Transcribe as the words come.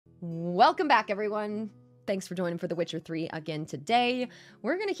Welcome back, everyone. Thanks for joining for The Witcher 3 again today.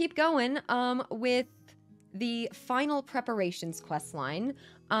 We're going to keep going with the final preparations questline.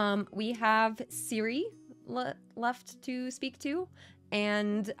 We have Ciri left to speak to,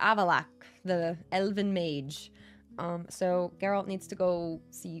 and Avallac'h, the elven mage. So Geralt needs to go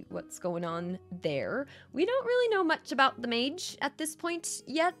see what's going on there. We don't really know much about the mage at this point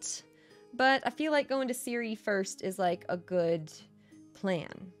yet, but I feel like going to Ciri first is like a good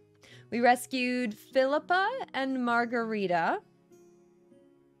plan. We rescued Phillippa and Margarita.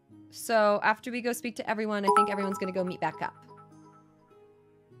 So after we go speak to everyone, I think everyone's going to go meet back up.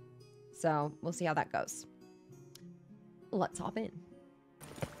 So we'll see how that goes. Let's hop in.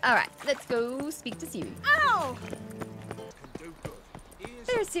 All right, let's go speak to Ciri. Ow!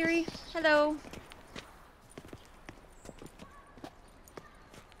 There's Ciri. Hello.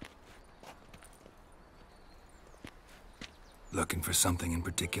 Looking for something in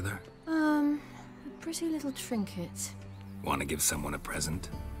particular? A pretty little trinket. Want to give someone a present?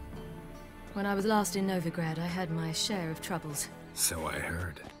 When I was last in Novigrad, I had my share of troubles. So I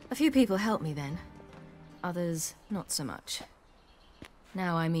heard. A few people helped me then. Others, not so much.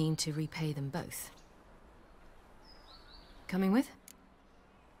 Now I mean to repay them both. Coming with?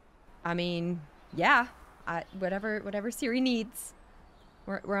 I mean, yeah. Whatever Ciri needs.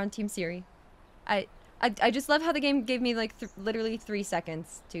 We're on Team Ciri. I just love how the game gave me like literally 3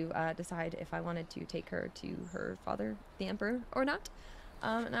 seconds to decide if I wanted to take her to her father, the Emperor, or not.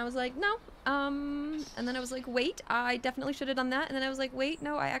 And I was like, no. And then I was like, wait, I definitely should have done that. And then I was like, wait,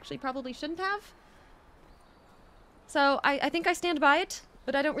 no, I actually probably shouldn't have. So I think I stand by it,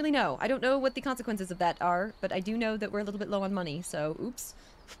 but I don't really know. I don't know what the consequences of that are, but I do know that we're a little bit low on money, so oops.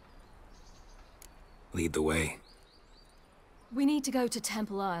 Lead the way. We need to go to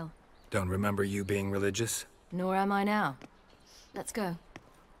Temple Isle. Don't remember you being religious? Nor am I now. Let's go.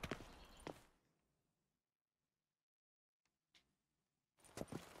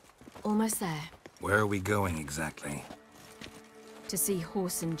 Almost there. Where are we going exactly? To see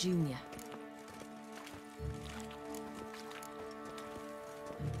Whoreson Jr.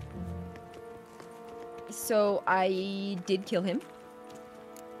 So I did kill him.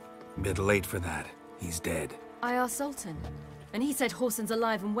 Bit late for that. He's dead. I asked Sultan, and he said Whoreson's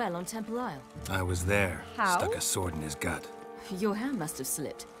alive and well on Temple Isle. I was there. How? Stuck a sword in his gut. Your hand must have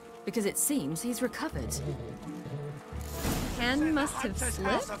slipped, because it seems he's recovered. Hand must have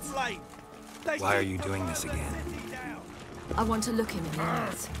slipped? Why are you doing this again? I want to look him in the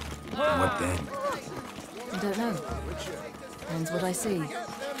eyes. What then? I don't know. Depends what I see.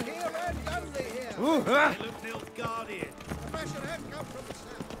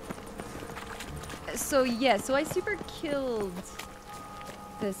 So yeah, so I super killed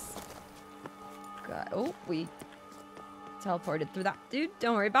this guy. Oh, we teleported through that dude.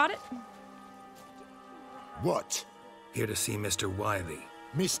 Don't worry about it. What? Here to see Mr. Wiley.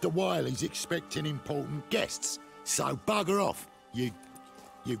 Mr. Wiley's expecting important guests, so bugger off, you...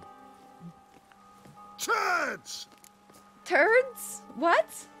 Turds! Turds?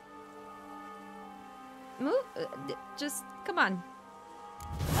 What? Move. Just come on.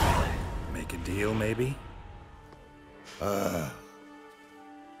 Make a deal, maybe? Yeah,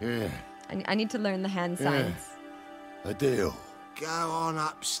 I need to learn the hand signs. a deal. Go on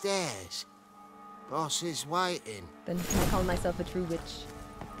upstairs. Boss is waiting. Then I call myself a true witch.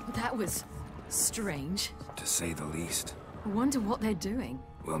 That was strange. To say the least. I wonder what they're doing.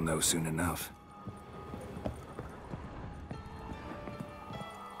 We'll know soon enough.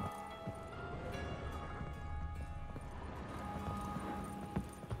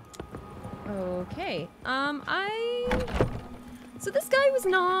 Okay. So this guy was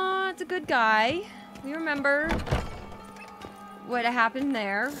not a good guy. We remember what happened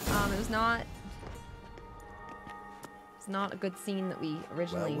there. It was not a good scene that we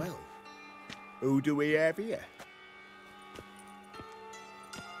originally... Well. Who do we have here?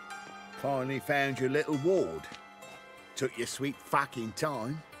 Finally found your little ward. Took your sweet fucking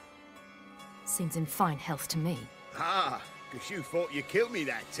time. Seems in fine health to me. Ah, because you thought you killed me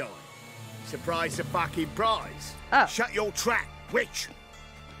that time. Surprise the fucking prize. Oh. Shut your trap, witch.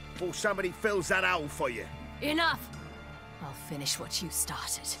 Before somebody fills that hole for you. Enough! I'll finish what you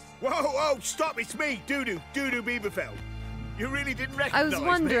started. Whoa, stop, it's me, Dudu Bieberfeld. You really didn't I recognize was me?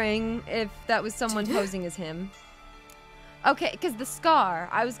 wondering if that was someone posing as him. Okay, because the scar.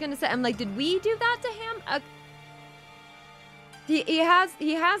 I was gonna say, I'm like, did we do that to him? He has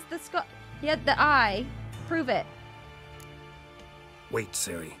the scar. He had the eye. Prove it. Wait,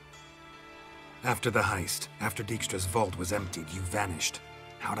 Ciri. After the heist, after Dijkstra's vault was emptied, you vanished.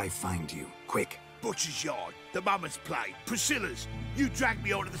 How'd I find you? Quick, Butcher's yard, the mama's play, Priscilla's. You dragged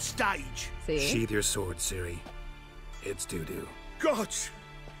me onto the stage. See? Sheath your sword, Ciri. It's doo-doo. God,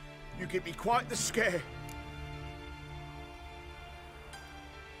 you give me quite the scare.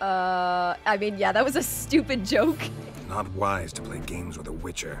 I mean, yeah, that was a stupid joke. Not wise to play games with a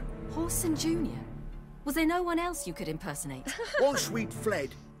witcher. Horson Jr.? Was there no one else you could impersonate? Once we'd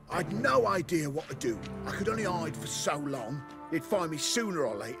fled, I'd no idea what to do. I could only hide for so long. They'd find me sooner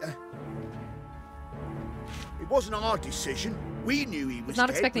or later. It wasn't our decision. We knew he was not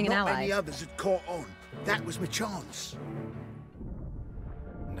dead, expecting but an not ally. many others had caught on. That was my chance.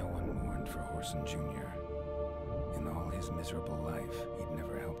 No one mourned for Horson Jr. In all his miserable life, he'd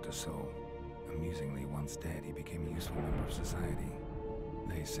never helped a soul. Amusingly, once dead, he became a useful member of society.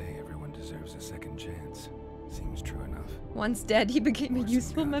 They say everyone deserves a second chance. Seems true enough. Once dead, he became a Horson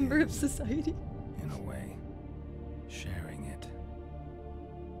useful found member of his, society. In a way, sharing it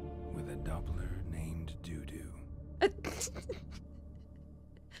with a Doppler named Doo-Doo.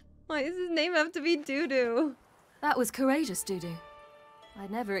 Why does his name have to be Doo-Doo? That was courageous, Dudu.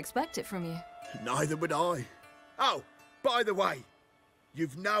 I'd never expect it from you. Neither would I. Oh, by the way,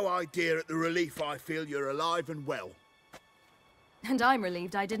 you've no idea at the relief I feel you're alive and well. And I'm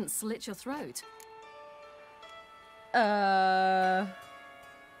relieved I didn't slit your throat. Not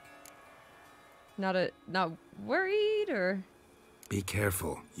worried, or? Be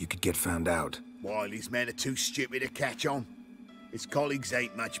careful. You could get found out. Wiley's men are too stupid to catch on. His colleagues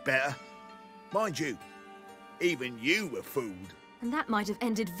ain't much better. Mind you, even you were fooled. And that might have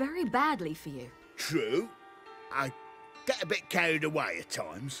ended very badly for you. True. I get a bit carried away at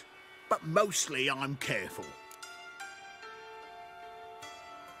times, but mostly I'm careful.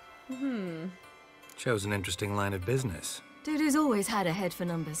 Chose an interesting line of business. Dudu's always had a head for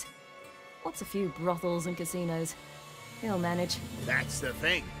numbers. What's a few brothels and casinos? He'll manage. That's the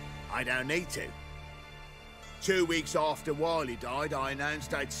thing. I don't need to. 2 weeks after Wiley died, I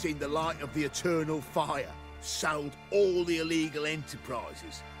announced I'd seen the light of the eternal fire. Sold all the illegal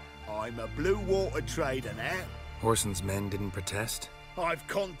enterprises. I'm a blue water trader now. Horson's men didn't protest? I've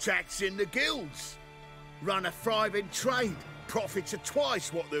contacts in the guilds. Run a thriving trade. Profits are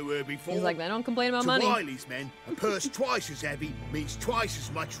twice what they were before. He's like, I don't complain about to money. Wiley's men, a purse twice as heavy means twice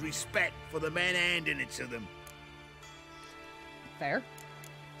as much respect for the men handing it to them. Fair.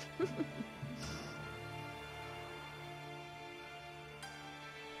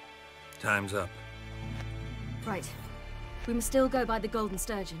 Time's up. Right. We must still go by the Golden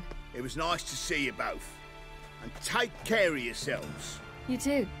Sturgeon. It was nice to see you both. And take care of yourselves. You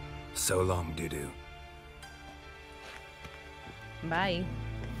too. So long, Doo-Doo. Bye.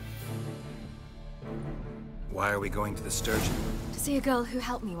 Why are we going to the Sturgeon? To see a girl who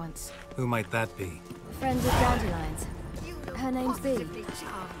helped me once. Who might that be? A friend of Dandelion's. Her name's Bee.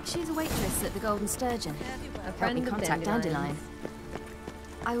 She's a waitress at the Golden Sturgeon. A Helped me of contact Dandelion. Dandelion.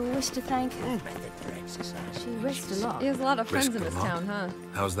 I wish to thank her. She risked a lot. He has a lot of friends Risk in a this lot? town, huh?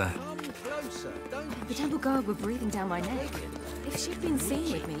 How's that? The temple guard were breathing down my neck. If she'd been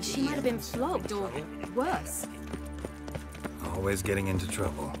seen with me, she might have been flogged or worse. Always getting into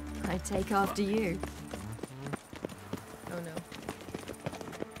trouble. I'd take after you. Oh no.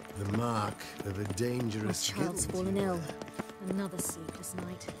 The mark of a dangerous Child's guild. fallen ill. Another sleepless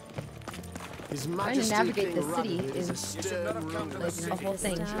night. His Trying to Majesty navigate the King city Rutland is a stern ruler. like a whole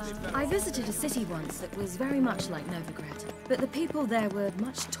thing. I visited a city once that was very much like Novigrad, but the people there were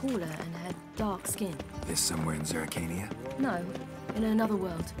much taller and had dark skin. This somewhere in Zerrikania? No, in another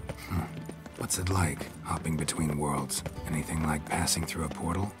world. What's it like, hopping between worlds? Anything like passing through a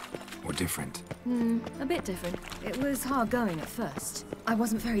portal? Or different? A bit different. It was hard going at first. I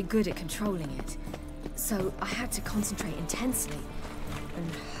wasn't very good at controlling it, so I had to concentrate intensely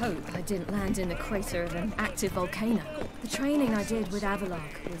and hope I didn't land in the crater of an active volcano. The training I did with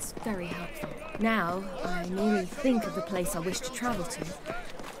Avallac'h was very helpful. Now, I merely think of the place I wish to travel to,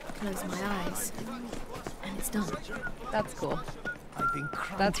 close my eyes, and it's done. That's cool. I've been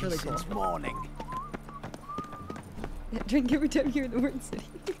cranky That's really since cool. morning. Drink every time you hear the word city,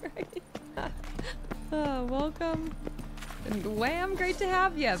 right? Welcome. And wham, great to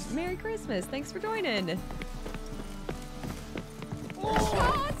have you. Merry Christmas. Thanks for joining.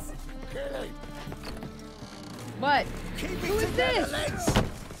 What? Who is this?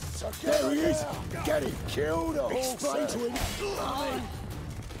 There he is. Get him killed or explain to him.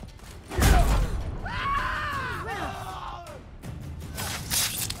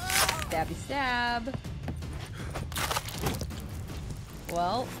 Stabby stab.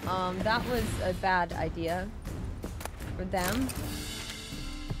 Well, that was a bad idea for them.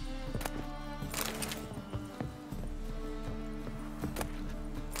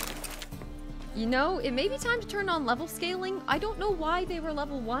 You know, it may be time to turn on level scaling. I don't know why they were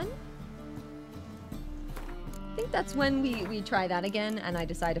level 1. I think that's when we try that again, and I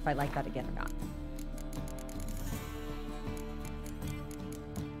decide if I like that again or not.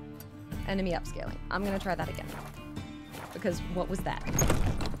 Enemy upscaling. I'm gonna try that again. Because what was that?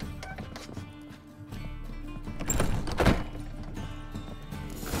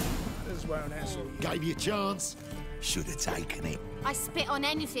 This won't answer you. Gave you a chance. Should have taken it. I spit on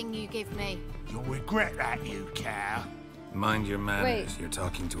anything you give me. You'll regret that, you cow. Mind your manners. Wait. You're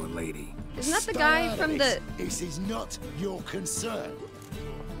talking to a lady. Isn't that the Stay guy out of from this. the... This is not your concern.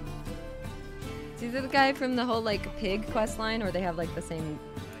 Is either the guy from the whole, like, pig quest line, or they have, like, the same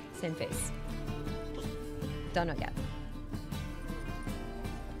face? Don't know yet.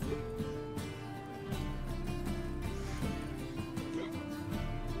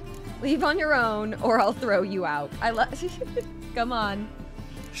 Leave on your own, or I'll throw you out. I love... Come on.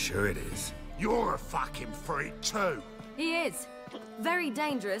 Sure it is. You're a fucking freak too. He is. Very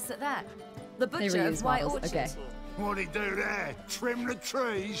dangerous at that. The They butcher of reuse White models. Orchard. Okay. What'd he do there? Trim the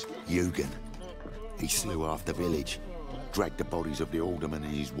trees? Eugen. He slew half the village. Dragged the bodies of the alderman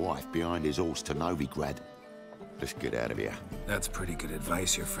and his wife behind his horse to Novigrad. Let's get out of here. That's pretty good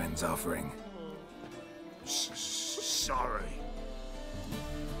advice your friend's offering. Sorry.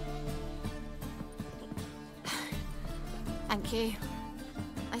 Thank you.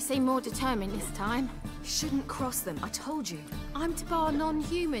 I seem more determined this time. Shouldn't cross them, I told you. I'm to bar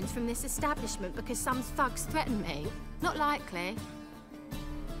non-humans from this establishment because some thugs threaten me. Not likely.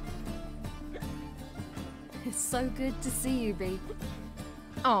 It's so good to see you, Bee.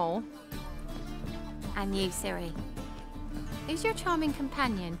 Oh. And you, Ciri. Who's your charming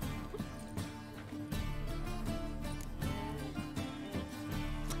companion?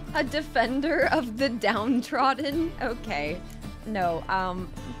 A defender of the downtrodden? Okay. No,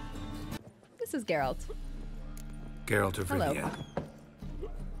 this is Geralt. Geralt of Hello. Rivia.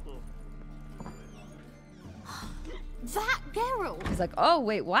 That Geralt! He's like, oh,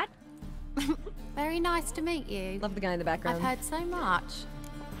 wait, what? Very nice to meet you. Love the guy in the background. I've heard so much.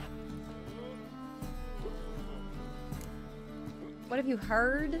 What have you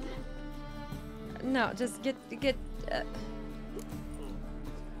heard? No, just get.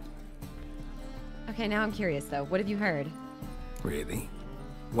 Okay, now I'm curious though. What have you heard? Really?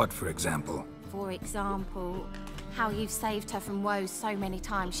 What, for example? For example, how you've saved her from woes so many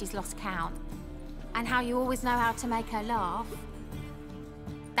times she's lost count. And how you always know how to make her laugh.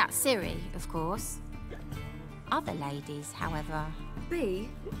 That's Ciri, of course. Other ladies, however. Bee,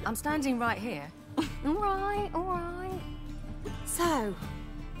 I'm standing right here. All right. So,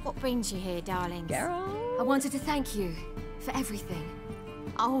 what brings you here, darlings? Geralt? I wanted to thank you for everything.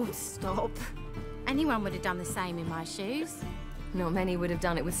 Oh, stop. Anyone would have done the same in my shoes. Not many would have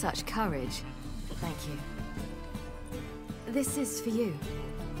done it with such courage. Thank you. This is for you.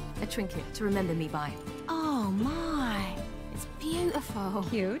 A trinket to remember me by. Oh my, it's beautiful.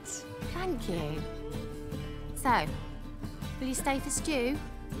 Cute. Thank you. So, will you stay for stew?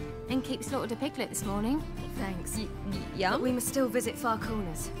 And keep slaughtered a piglet this morning? Thanks. Yeah. But we must still visit Far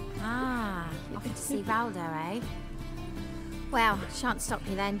Corners. Ah, off to see Valdo, eh? Well, shan't stop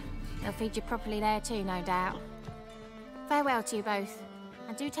you then. They'll feed you properly there too, no doubt. Farewell to you both.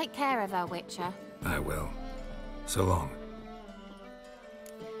 And do take care of our Witcher. I will. So long.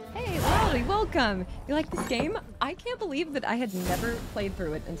 Hey, Lolly, welcome. You like this game? I can't believe that I had never played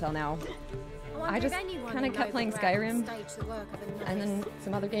through it until now. I just kind of kept playing Skyrim, and then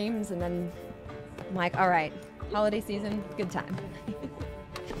some other games, and then I'm like, all right, holiday season, good time.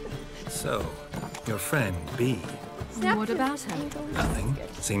 So, your friend, B. What about her? Nothing.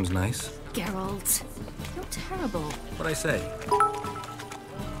 Seems nice. Geralt, you're terrible. What'd I say?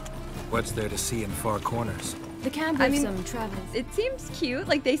 What's there to see in Far Corners? The camp I of mean, some travelers. It seems cute,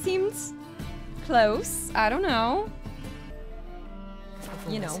 like they seemed close. I don't know.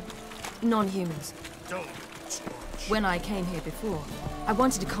 You know. Non-humans. When I came here before, I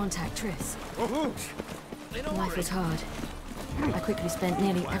wanted to contact Triss. Life was hard. I quickly spent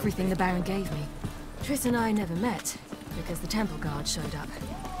nearly everything the Baron gave me. Triss and I never met, because the temple guard showed up.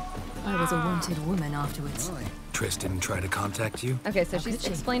 I was a wanted woman afterwards. Triss didn't try to contact you? Okay, so she's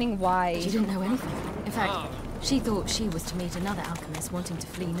explaining why. She didn't know anything. In fact, she thought she was to meet another alchemist wanting to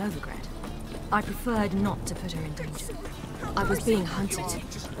flee Novigrad. I preferred not to put her in danger. I was being hunted.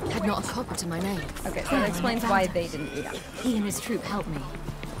 Had not a copper to my name. Okay, so that explains why they didn't meet up. He and his troop helped me,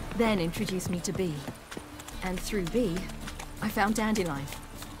 then introduced me to B. And through B, I found Dandelion.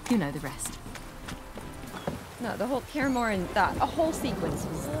 You know the rest. No, the whole Karamor and that, a whole sequence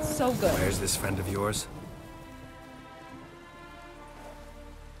was so good. Where's this friend of yours?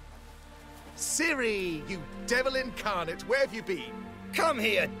 Ciri, you devil incarnate, where have you been? Come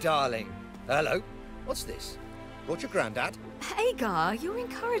here, darling. Hello. What's this? Brought your granddad? Hagar, you're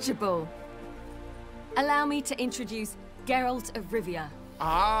incorrigible. Allow me to introduce Geralt of Rivia.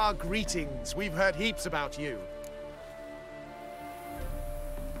 Ah, greetings. We've heard heaps about you.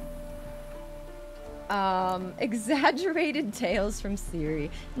 Exaggerated tales from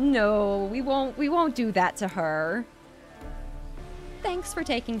Ciri. No, we won't do that to her. Thanks for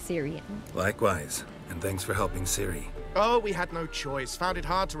taking Ciri in. Likewise, and thanks for helping Ciri. Oh, we had no choice. Found it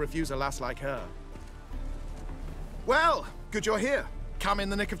hard to refuse a lass like her. Well, good you're here. Come in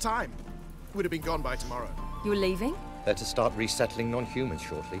the nick of time. Would have been gone by tomorrow. You're leaving? They're to start resettling non-humans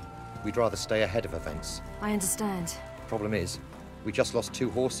shortly. We'd rather stay ahead of events. I understand. Problem is, we just lost 2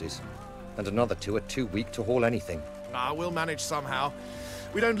 horses, and another 2 are too weak to haul anything. Ah, we'll manage somehow.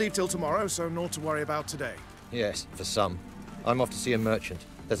 We don't leave till tomorrow, so naught to worry about today. Yes, for some. I'm off to see a merchant.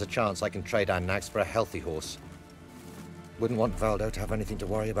 There's a chance I can trade our nags for a healthy horse. Wouldn't want Valdo to have anything to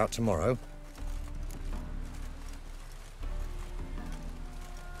worry about tomorrow.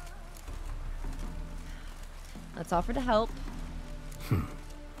 Let's offer to help.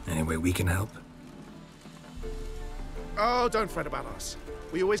 Any way we can help? Oh, don't fret about us.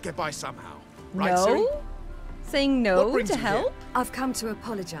 We always get by somehow. Right, No? Ciri? Saying What no brings to you here? help? I've come to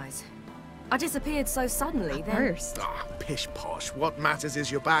apologize. I disappeared so suddenly, then... First. Ah, pish posh. What matters is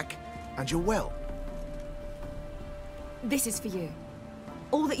you're back, and you're well. This is for you.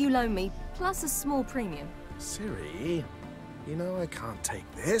 All that you loan me, plus a small premium. Ciri, you know I can't take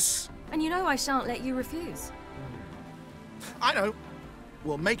this. And you know I shan't let you refuse. I know.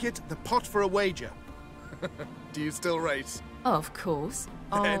 We'll make it the pot for a wager. Do you still race? Of course.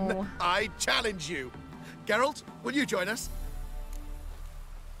 Then Oh. I challenge you. Geralt, will you join us?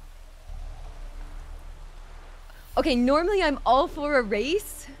 Okay, normally I'm all for a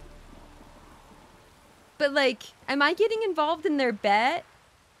race. But like, am I getting involved in their bet?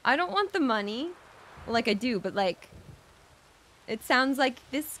 I don't want the money. Like I do, but like, it sounds like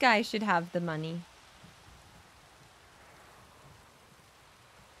this guy should have the money.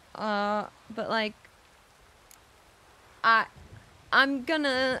 But like, I'm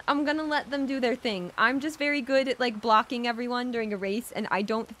gonna let them do their thing. I'm just very good at like blocking everyone during a race, and I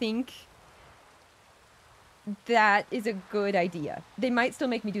don't think that is a good idea. They might still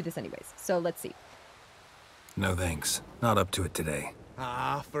make me do this anyways, so let's see. No thanks. Not up to it today.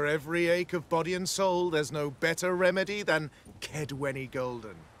 Ah, for every ache of body and soul, there's no better remedy than Kedwenny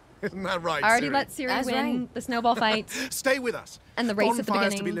Golden. Isn't that right, I already Ciri? let Ciri That's win right. the snowball fight Stay with us. and the race at the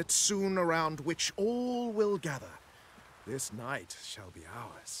Bonfires to be beginning. lit soon, around which all will gather. This night shall be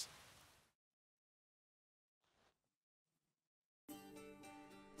ours.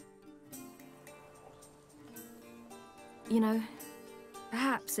 You know,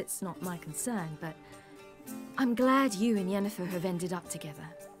 perhaps it's not my concern, but I'm glad you and Yennefer have ended up together.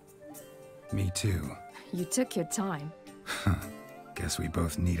 Me too. You took your time. Guess we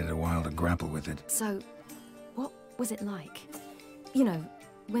both needed a while to grapple with it. So, what was it like? You know,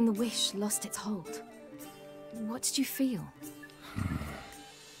 when the wish lost its hold. What did you feel?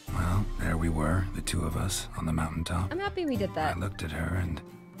 Well, there we were, the 2 of us, on the mountaintop. I'm happy we did that. I looked at her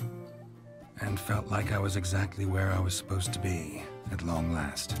and felt like I was exactly where I was supposed to be, at long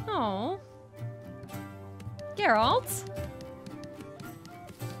last. Oh, Geralt.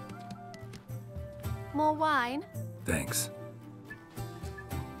 More wine? Thanks.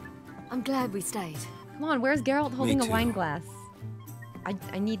 I'm glad we stayed. Come on, where's Geralt holding a too. wine glass?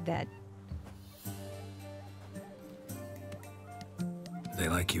 I need that. They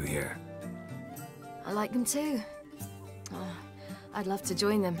like you here. I like them too. Oh, I'd love to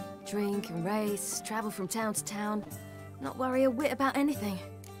join them. Drink and race, travel from town to town. Not worry a whit about anything.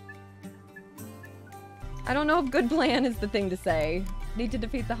 I don't know if good plan is the thing to say. Need to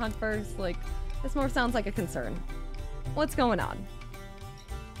defeat the hunt first. Like, this more sounds like a concern. What's going on?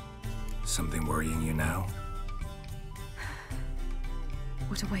 Something worrying you now?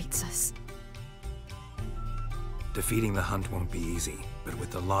 What awaits us? Defeating the hunt won't be easy, but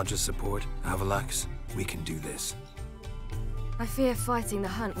with the Lodge's support, Avallac'h's, we can do this. I fear fighting the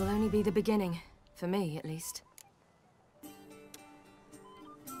hunt will only be the beginning. For me, at least.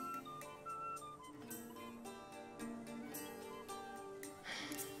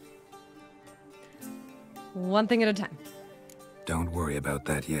 One thing at a time. Don't worry about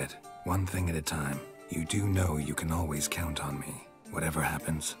that yet. One thing at a time. You do know you can always count on me, whatever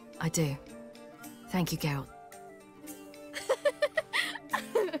happens. I do. Thank you, Geralt.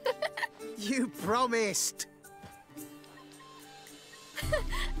 You promised!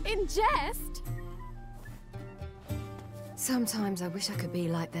 In jest? Sometimes I wish I could be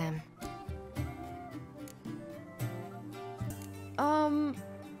like them.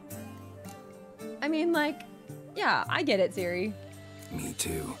 mean, like, yeah, I get it, Ciri. Me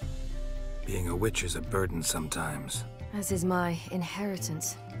too. Being a witch is a burden sometimes. As is my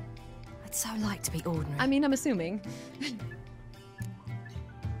inheritance. I'd so like to be ordinary. I mean, I'm assuming.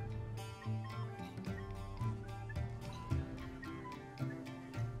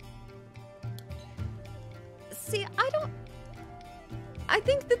 See, I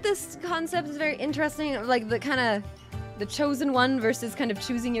think that this concept is very interesting, like the kind of the chosen one versus kind of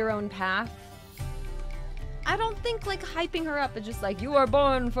choosing your own path. I don't think like hyping her up and just like, you are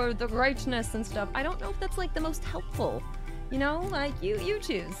born for the greatness and stuff. I don't know if that's like the most helpful. You know, like you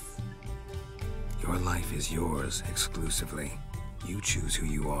choose. Your life is yours exclusively. You choose who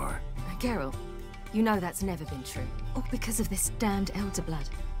you are. Geralt, you know that's never been true. All because of this damned elder blood.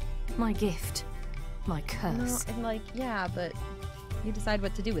 My gift. My curse. No, and like, yeah, but you decide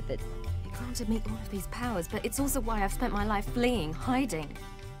what to do with it. It granted me all of these powers, but it's also why I've spent my life fleeing, hiding.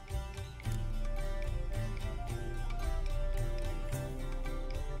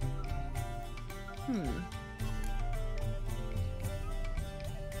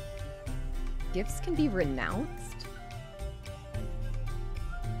 Gifts can be renounced?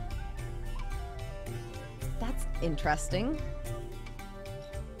 That's interesting.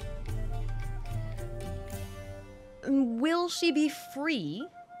 Will she be free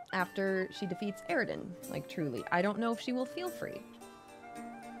after she defeats Eredin? Like, truly. I don't know if she will feel free.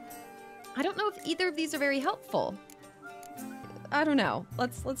 I don't know if either of these are very helpful. I don't know.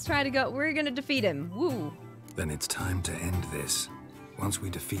 Let's try to go. We're gonna defeat him. Woo. Then it's time to end this. Once we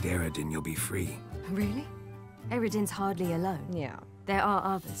defeat Eredin, you'll be free. Really? Eredin's hardly alone. Yeah. There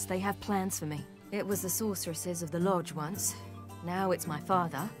are others. They have plans for me. It was the sorceresses of the Lodge once. Now it's my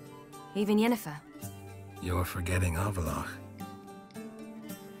father. Even Yennefer. You're forgetting Avallac'h.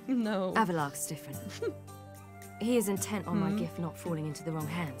 No. Avallac'h's different. He is intent on my gift not falling into the wrong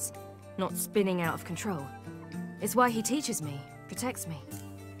hands. Not spinning out of control. It's why he teaches me, protects me.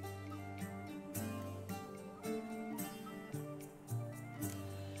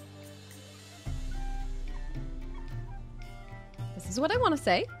 This is what I want to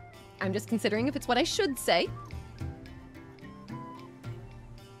say. I'm just considering if it's what I should say.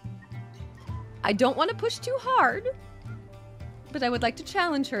 I don't want to push too hard, but I would like to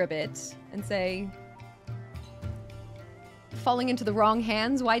challenge her a bit and say, falling into the wrong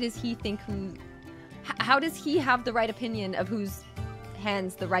hands, why does he think how does he have the right opinion of whose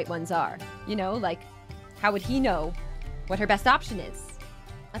hands the right ones are? You know, like, how would he know what her best option is?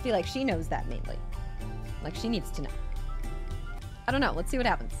 I feel like she knows that mainly. Like, she needs to know. I don't know. Let's see what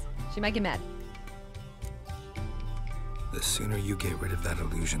happens. She might get mad. The sooner you get rid of that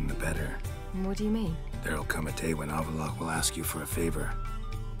illusion, the better. What do you mean? There'll come a day when Avallac'h will ask you for a favor.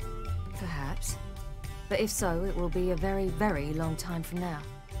 Perhaps. But if so, it will be a very, very long time from now.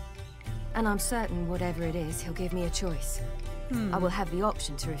 And I'm certain whatever it is, he'll give me a choice. I will have the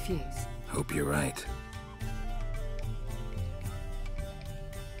option to refuse. Hope you're right.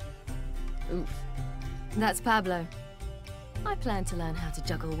 Oof. That's Pablo. I plan to learn how to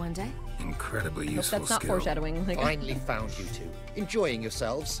juggle one day. Incredibly Hope useful that's not skill. foreshadowing. Like, Finally found you two. Enjoying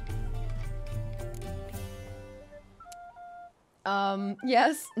yourselves?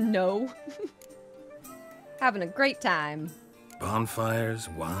 Yes, no. Having a great time. Bonfires,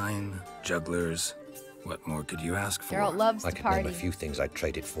 wine, jugglers. What more could you ask for? Geralt loves I to could party. name a few things I'd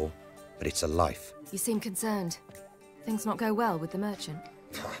trade it for, but it's a life. You seem concerned. Things not go well with the merchant.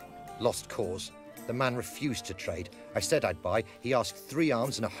 Lost cause. The man refused to trade. I said I'd buy. He asked 3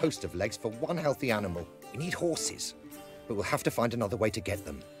 arms and a host of legs for 1 healthy animal. We need horses, but we'll have to find another way to get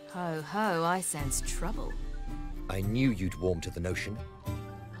them. Ho ho, I sense trouble. I knew you'd warm to the notion.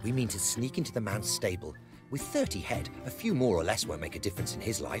 We mean to sneak into the man's stable. With 30 head, a few more or less won't make a difference in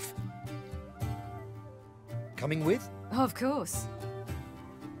his life. Coming with? Of course.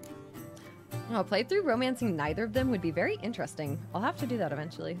 Oh, playthrough romancing neither of them would be very interesting. I'll have to do that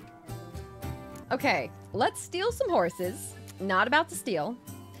eventually. Okay, let's steal some horses. Not about to steal.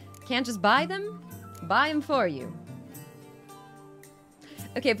 Can't just buy them. Buy them for you.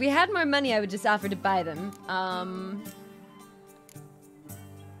 Okay, if we had more money, I would just offer to buy them.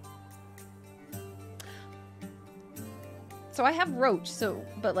 So I have Roach,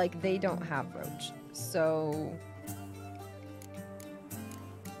 but like they don't have Roach. So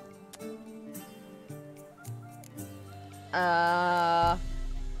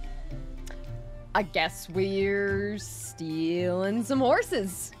I guess we're stealing some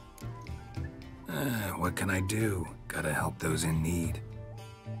horses. What can I do? Gotta help those in need.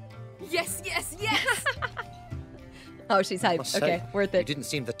 Yes, yes, yes! Oh, she's hyped. Must Okay, say, worth You it. didn't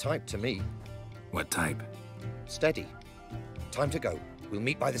seem the type to me. What type? Steady. Time to go. We'll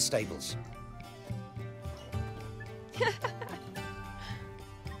meet by the stables.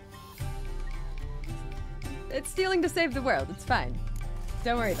 It's stealing to save the world. It's fine.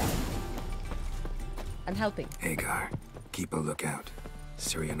 Don't worry about it. I'm helping. Hagar, keep a lookout.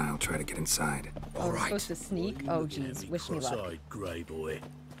 Ciri and I'll try to get inside. Oh, we're supposed to sneak? Oh, jeez. Wish me luck. Cross-eyed grey boy.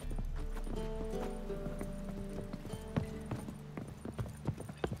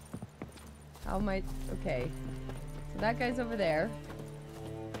 How might... Okay. So that guy's over there.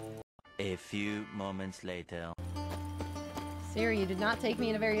 A few moments later. Ciri, you did not take me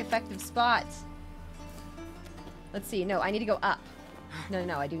in a very effective spot. Let's see. No, I need to go up.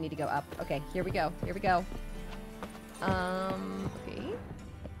 No, I do need to go up. Okay, here we go. Here we go. Okay.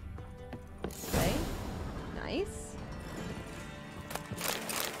 This way. Nice.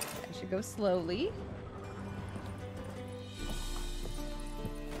 I should go slowly.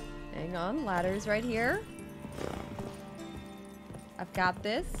 Hang on, ladder's right here. I've got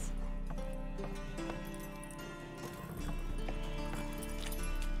this.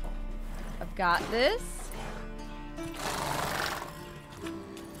 I've got this.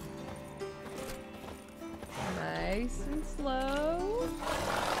 Nice and slow.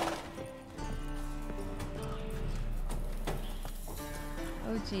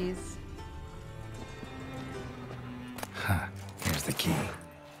 Oh, jeez. Huh. Here's the key.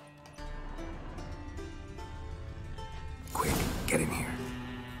 Quick, get in here.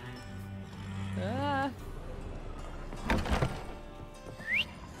 Ah.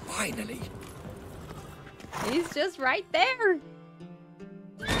 Finally. He's just right there.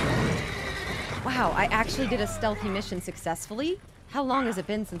 Wow, I actually did a stealthy mission successfully? How long has it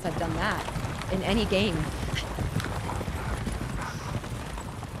been since I've done that in any game?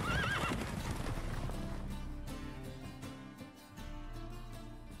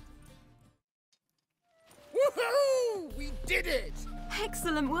 Woohoo! We did it!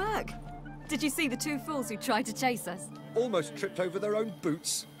 Excellent work! Did you see the two fools who tried to chase us? Almost tripped over their own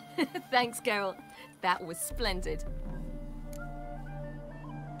boots. Thanks, Geralt. That was splendid.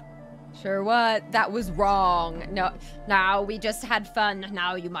 Sure what? That was wrong. No, we just had fun.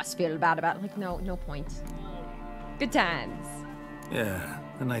 Now you must feel bad about it. Like, no point. Good times. Yeah,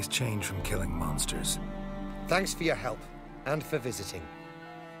 a nice change from killing monsters. Thanks for your help, and for visiting.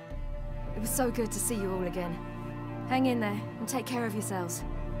 It was so good to see you all again. Hang in there, and take care of yourselves.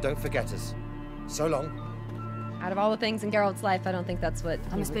 Don't forget us. So long. Out of all the things in Geralt's life, I don't think that's what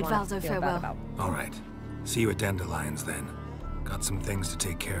I he must would bid want to Valdo feel bad farewell. about. All right. See you at Dandelions then. Got some things to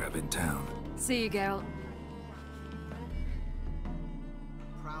take care of in town. See you, Geralt.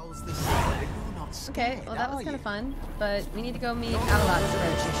 Prowls this side, you're not scared, Okay, well that was are kind of you? fun, but we need to go meet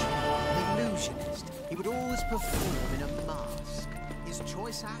Avallac'h first. An illusionist. He would always perform in a mask. His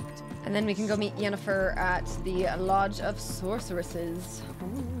choice act. And then we can go meet Yennefer at the Lodge of Sorceresses.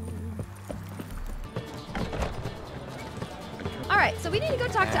 Alright, so we need to go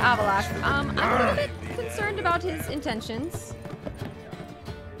talk to Avallac'h. I'm a little bit concerned about his intentions,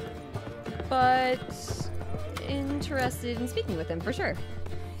 but interested in speaking with him for sure.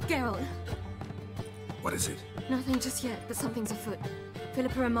 Geralt. What is it? Nothing just yet, but something's afoot.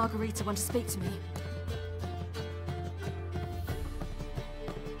 Phillippa and Margarita want to speak to me.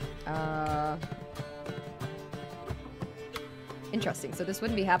 Interesting. So this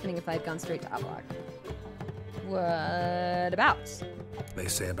wouldn't be happening if I had gone straight to Avallac'h. What about? They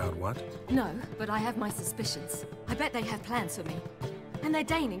say about what? No, but I have my suspicions. I bet they have plans for me. And they're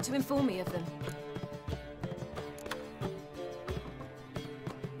deigning to inform me of them.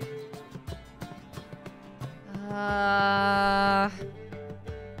 I'll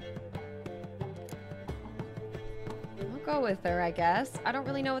go with her, I guess. I don't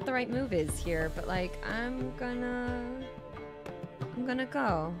really know what the right move is here, but like, I'm gonna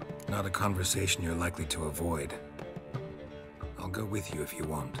go. Not a conversation you're likely to avoid. I'll go with you if you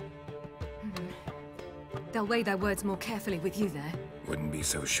want. They'll weigh their words more carefully with you there. Wouldn't be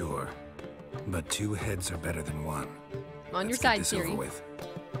so sure. But two heads are better than one. I'm on your Let's get side, this Ciri. over with.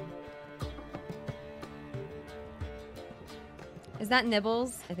 Is that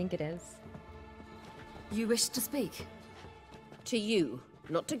Nibbles? I think it is. You wish to speak? To you,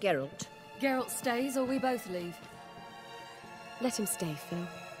 not to Geralt. Geralt stays or we both leave? Let him stay, Phil.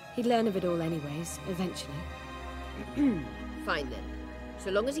 He'd learn of it all anyways, eventually. Fine then.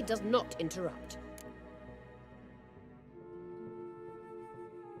 So long as he does not interrupt.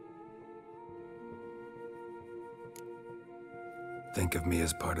 Think of me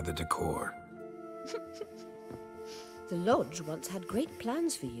as part of the decor. The Lodge once had great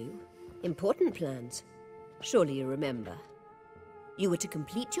plans for you. Important plans. Surely you remember. You were to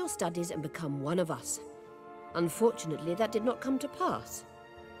complete your studies and become one of us. Unfortunately, that did not come to pass.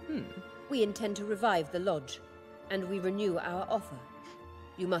 We intend to revive the Lodge. and we renew our offer.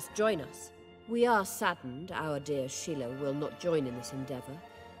 You must join us. We are saddened our dear Sheila will not join in this endeavor,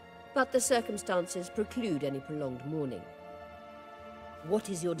 but the circumstances preclude any prolonged mourning. What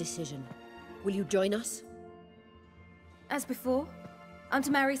is your decision? Will you join us? As before, I'm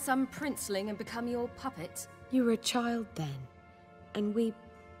to marry some princeling and become your puppet. You were a child then, and we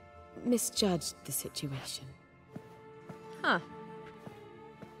misjudged the situation. Huh.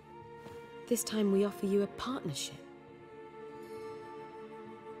 This time we offer you a partnership.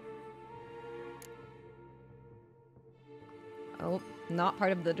 Oh, not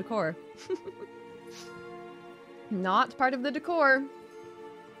part of the decor. Not part of the decor.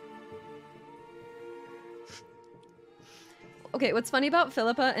 Okay, what's funny about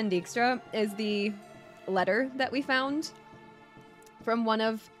Phillippa and Dijkstra is the letter that we found from one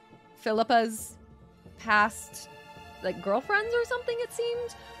of Philippa's past, like, girlfriends or something, it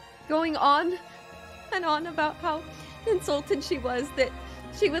seemed, going on and on about how insulted she was that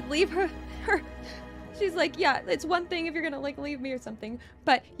she would leave her. She's like, yeah, it's one thing if you're gonna, like, leave me or something,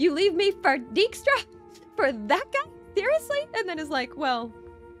 but you leave me for Dijkstra? For that guy? Seriously? And then is like, well,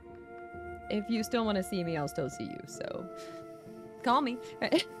 if you still want to see me, I'll still see you, so call me.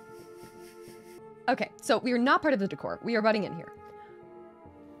 Okay, so we are not part of the decor. We are butting in here.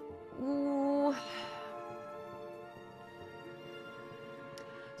 Ooh.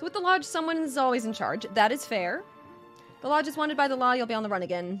 So with the lodge, someone is always in charge. That is fair. The lodge is wanted by the law. You'll be on the run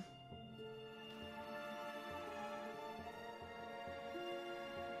again.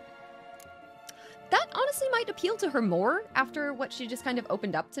 That honestly might appeal to her more after what she just kind of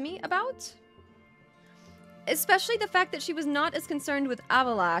opened up to me about. Especially the fact that she was not as concerned with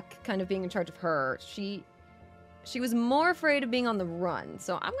Avallac'h kind of being in charge of her. She was more afraid of being on the run.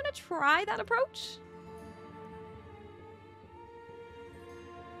 So I'm going to try that approach.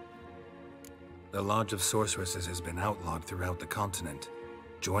 The Lodge of Sorceresses has been outlawed throughout the continent.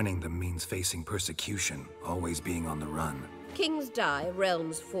 Joining them means facing persecution, always being on the run. Kings die,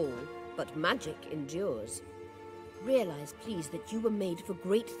 realms fall, but magic endures. Realize, please, that you were made for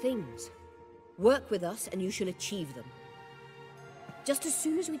great things. Work with us and you shall achieve them. Just as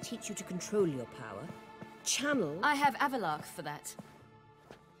soon as we teach you to control your power, channel... I have Avallac'h for that.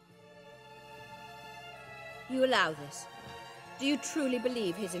 You allow this? Do you truly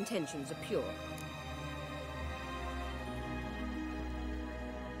believe his intentions are pure?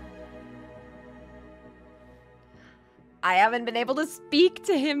 I haven't been able to speak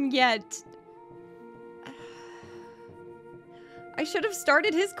to him yet. I should have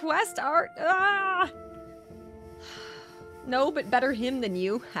started his quest art. Ah! No, but better him than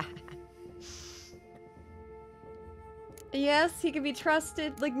you. Yes, he can be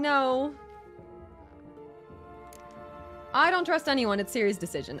trusted. Like, no. I don't trust anyone. It's Ciri's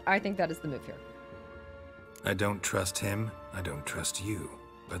decision. I think that is the move here. I don't trust him. I don't trust you.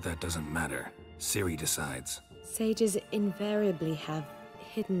 But that doesn't matter. Ciri decides. Sages invariably have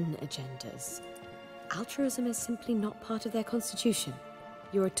hidden agendas. Altruism is simply not part of their constitution.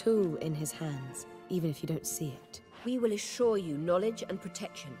 You're a tool in his hands, even if you don't see it. We will assure you knowledge and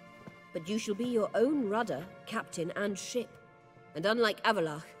protection, but you shall be your own rudder, captain, and ship. And unlike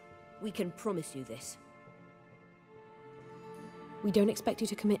Avallac'h, we can promise you this. We don't expect you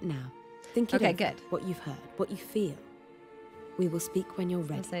to commit now. Think it over, what you've heard, what you feel. We will speak when you're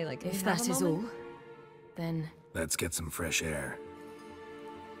ready. I'll say, like, if that is all, then... Let's get some fresh air.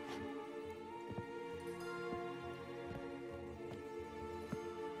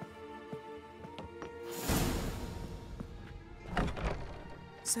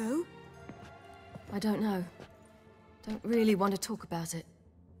 So? I don't know. Don't really want to talk about it.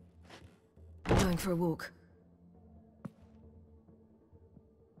 I'm going for a walk.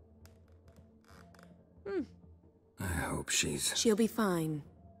 I hope she's... She'll be fine.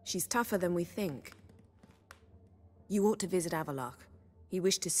 She's tougher than we think. You ought to visit Avallac'h. He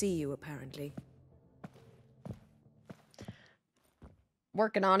wished to see you, apparently.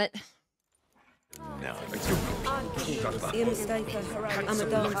 Working on it. No, I'm a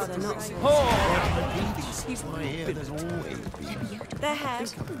dancer, not... They're here.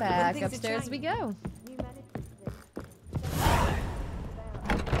 Back upstairs we go.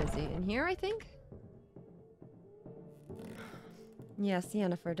 Is he in here, I think? Yes,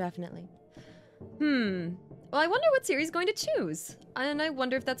 Yennefer, definitely. Well, I wonder what Ciri's going to choose. And I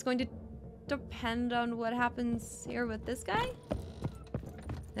wonder if that's going to depend on what happens here with this guy.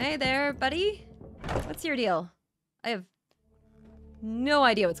 Hey there, buddy. What's your deal? I have no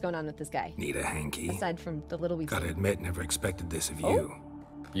idea what's going on with this guy. Need a hanky? Aside from the little we Gotta admit, never expected this of you.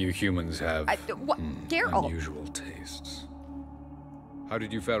 You humans have Geralt. unusual tastes. How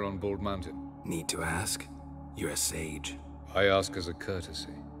did you fare on Bald Mountain? Need to ask? You're a sage. I ask as a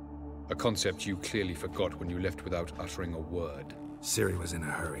courtesy. A concept you clearly forgot when you left without uttering a word. Ciri was in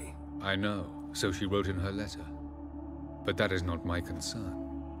a hurry. I know, so she wrote in her letter. But that is not my concern.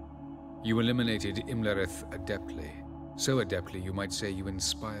 You eliminated Imlerith adeptly. So adeptly, you might say you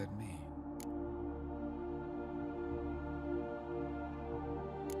inspired me.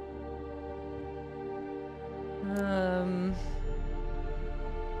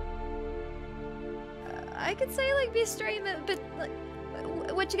 I could say, like, be straight, but like,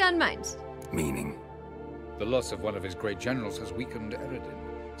 what you got in mind? Meaning? The loss of one of his great generals has weakened Eredin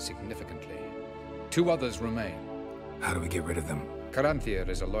significantly. 2 others remain. How do we get rid of them? Caranthir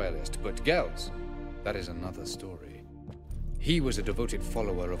is a loyalist, but Gels, that is another story. He was a devoted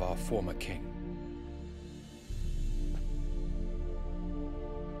follower of our former king.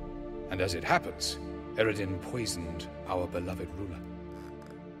 And as it happens, Eredin poisoned our beloved ruler.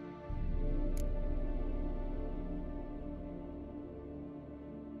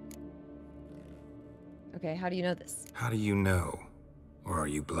 Okay, how do you know this? How do you know? Or are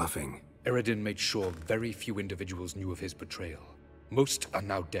you bluffing? Eredin made sure very few individuals knew of his betrayal. Most are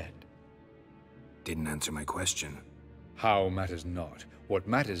now dead. Didn't answer my question. How matters not. What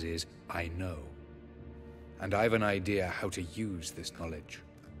matters is, I know. And I have an idea how to use this knowledge.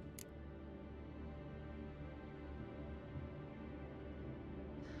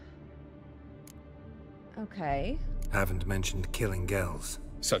 Okay. Haven't mentioned killing Gels.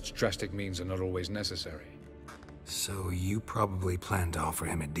 Such drastic means are not always necessary. So you probably plan to offer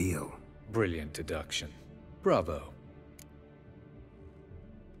him a deal. Brilliant deduction. Bravo.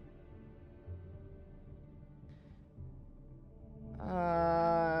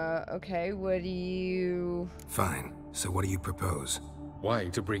 Okay, what do you... Fine. So what do you propose? Why,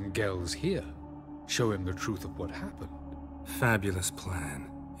 to bring Gels here. Show him the truth of what happened. Fabulous plan,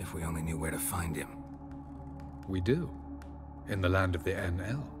 if we only knew where to find him. We do. In the land of the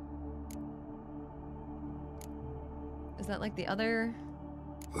NL. Is that like the other...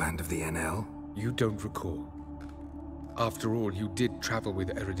 Land of the NL? You don't recall. After all, you did travel with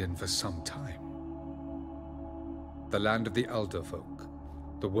Eredin for some time. The land of the Alder folk.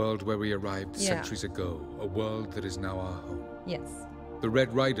 The world where we arrived centuries ago. A world that is now our home. Yes. The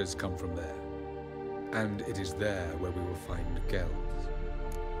Red Riders come from there. And it is there where we will find Gels.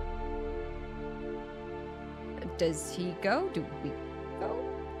 Does he go? Do we go?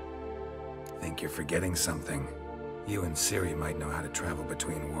 Think you're forgetting something. You and Ciri might know how to travel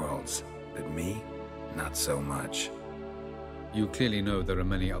between worlds, but me, not so much. You clearly know there are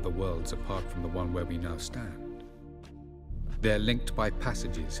many other worlds apart from the one where we now stand. They're linked by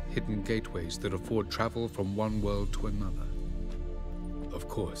passages, hidden gateways that afford travel from one world to another. Of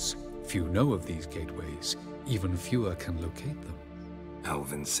course, few know of these gateways. Even fewer can locate them.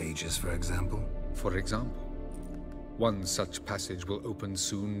 Elven sages, for example? For example. One such passage will open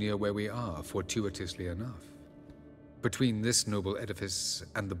soon near where we are, fortuitously enough. Between this noble edifice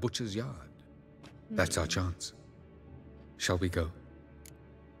and the butcher's yard. That's our chance. Shall we go?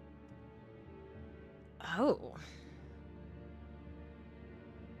 Oh.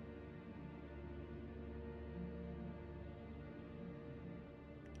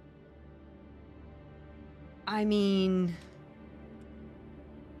 I mean...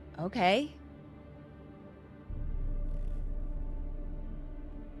 Okay.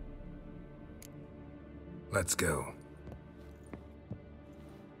 Let's go.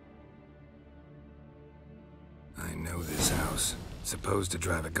 I know this house. Supposed to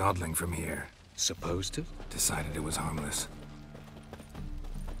drive a godling from here. Supposed to? Decided it was harmless.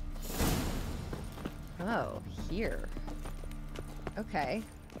 Oh, here. Okay.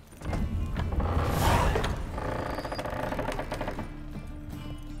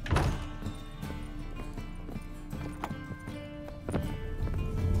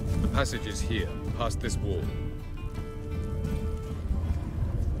 The passage is here, past this wall.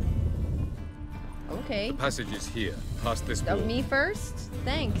 Okay. The passage is here, past this wall. Me first?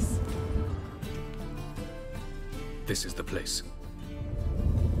 Thanks. This is the place.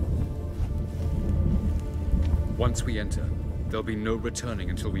 Once we enter, there'll be no returning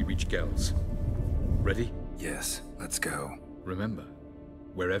until we reach Gels. Ready? Yes, let's go. Remember,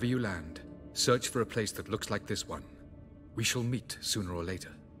 wherever you land, search for a place that looks like this one. We shall meet sooner or later.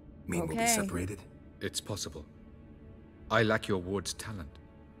 Mean we'll be separated? It's possible. I lack your ward's talent.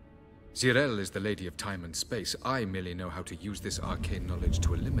 Zirel is the lady of time and space. I merely know how to use this arcane knowledge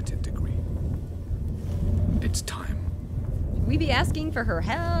to a limited degree. It's time. Should we be asking for her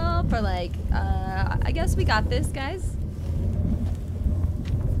help? Or like, I guess we got this, guys.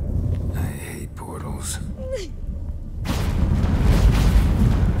 I hate portals.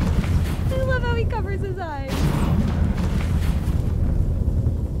 I love how he covers his eyes.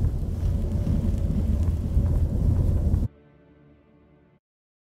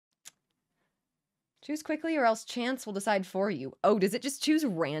 Choose quickly or else chance will decide for you. Oh, does it just choose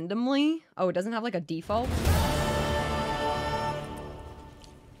randomly? Oh, it doesn't have like a default?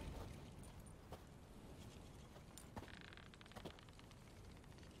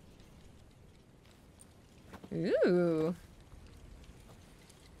 Ooh.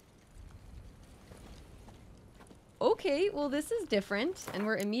 Okay, well this is different, and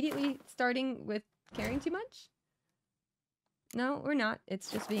we're immediately starting with caring too much? No, we're not.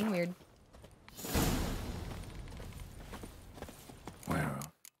 It's just being weird. Well.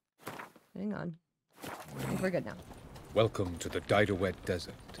 Hang on. I think we're good now. Welcome to the Didawet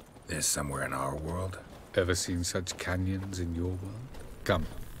Desert. This somewhere in our world? Ever seen such canyons in your world? Come,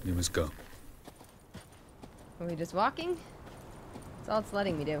 you must go. Are we just walking? That's all it's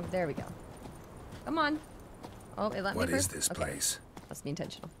letting me do. There we go. Come on. Oh, it let me What is first? this Okay. place? Must be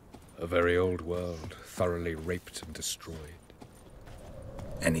intentional. A very old world, thoroughly raped and destroyed.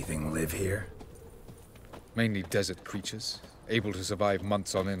 Anything live here? Mainly desert creatures, able to survive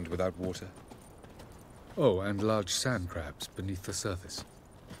months on end without water. Oh, and large sand crabs beneath the surface.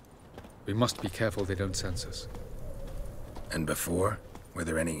 We must be careful they don't sense us. And before? Were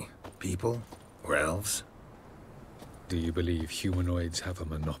there any people? Or elves? Do you believe humanoids have a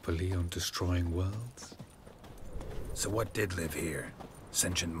monopoly on destroying worlds? So what did live here?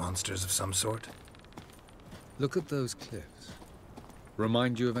 Sentient monsters of some sort? Look at those cliffs.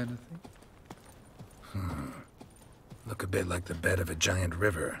 Remind you of anything? Look a bit like the bed of a giant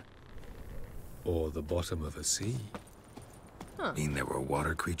river. Or the bottom of a sea. Huh. Mean there were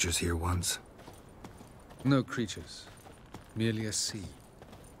water creatures here once? No creatures. Merely a sea.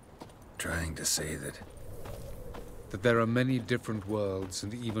 Trying to say that there are many different worlds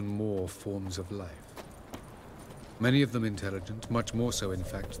and even more forms of life. Many of them intelligent, much more so in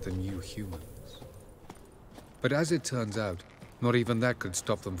fact than you humans. But as it turns out, not even that could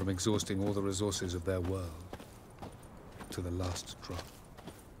stop them from exhausting all the resources of their world. To the last drop.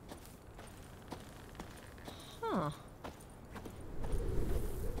 Huh.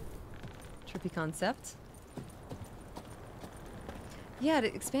 Trippy concept. Yeah,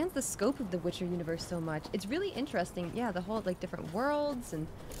 it expands the scope of the Witcher universe so much. It's really interesting. Yeah, the whole, like, different worlds and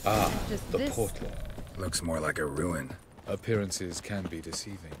just the this. portal. looks more like a ruin. Appearances can be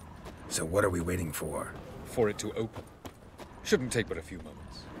deceiving. So what are we waiting for? For it to open. Shouldn't take but a few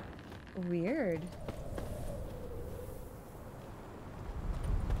moments. Weird.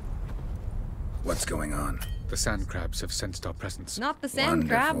 What's going on? The sand crabs have sensed our presence. Not the sand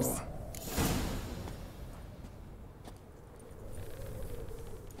crabs. Wonderful.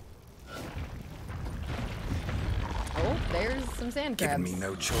 Oh, there's some sand crabs. Giving me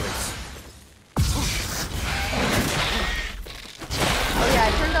no choice. Oh yeah,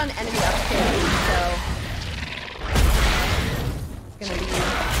 I turned on enemy upscaling, so it's gonna be a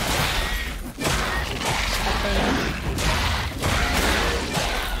thing.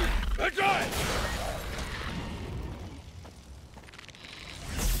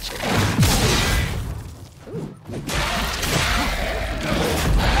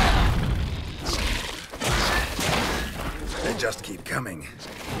 They just keep coming.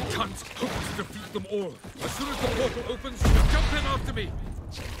 Can't hope to defeat them all. As soon as the portal opens, jump in after me.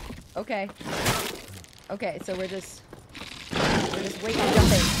 Okay. Okay, so we're just waiting and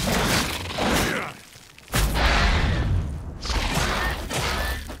jumping.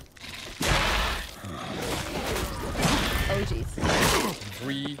 Oh jeez.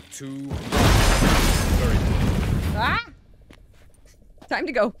 3, 2, 1. Very good. Ah! Time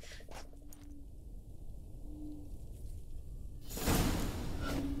to go.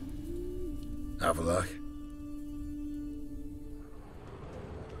 Avallac'h.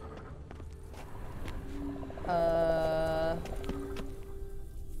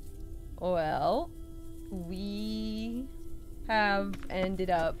 Well, we have ended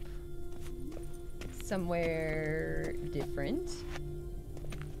up somewhere different.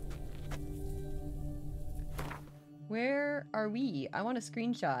 Where are we? I want a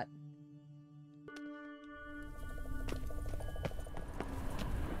screenshot.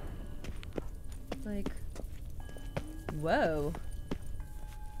 Like, whoa.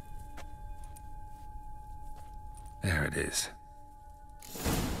 There it is.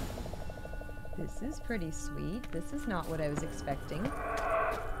 This is pretty sweet. This is not what I was expecting.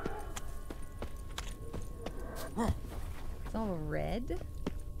 It's all red.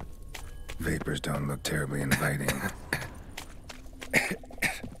 Vapors don't look terribly inviting.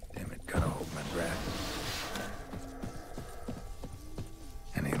 Damn it, gotta hold my breath.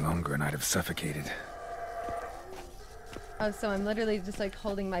 Any longer and I'd have suffocated. Oh, so I'm literally just like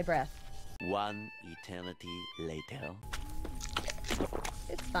holding my breath. One eternity later.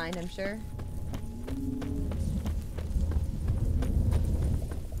 It's fine, I'm sure.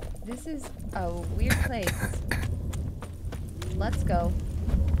 This is a weird place. Let's go.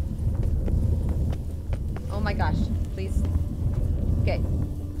 Oh my gosh. Please. Okay.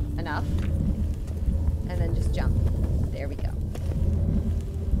 Enough. And then just jump. There we go.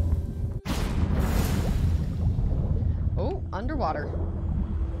 Oh, underwater.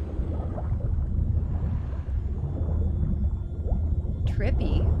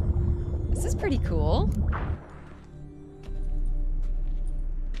 Trippy. This is pretty cool.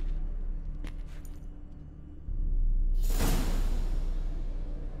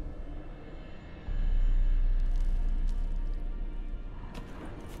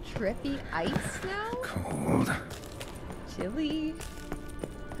 Trippy ice now? Cold. Chilly.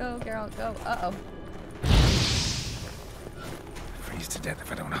 Go, girl, go. Uh-oh. Freeze to death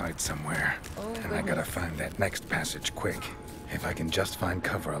if I don't hide somewhere. Oh, and I gotta find that next passage quick. If I can just find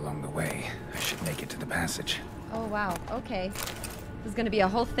cover along the way, I should make it to the passage. Oh, wow. Okay. This is gonna be a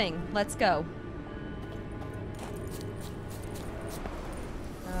whole thing. Let's go.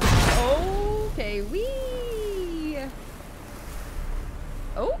 Okay, wee!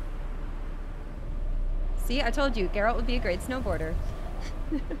 Oh! See, I told you, Geralt would be a great snowboarder.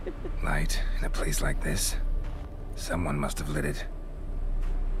 Light in a place like this? Someone must have lit it.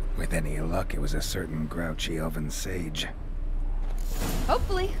 With any luck, it was a certain grouchy elven sage.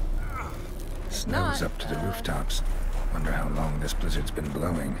 Hopefully. Snow's up to the rooftops. Wonder how long this blizzard's been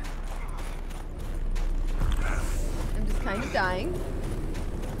blowing. I'm just kind of dying.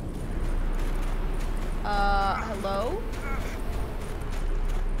 Hello?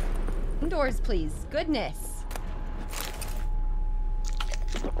 Indoors, please. Goodness.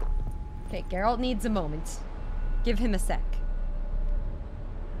 Okay, Geralt needs a moment. Give him a sec.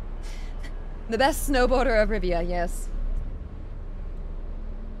 The best snowboarder of Rivia, yes.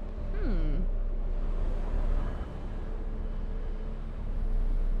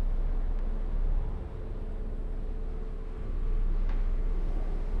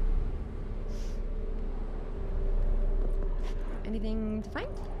 Anything to find?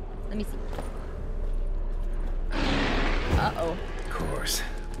 Let me see. Uh-oh. Of course.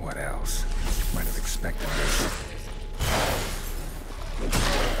 What else? Might have expected this.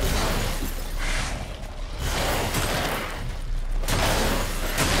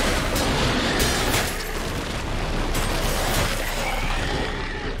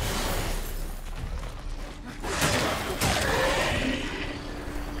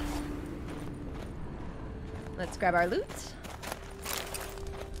 Let's grab our loot.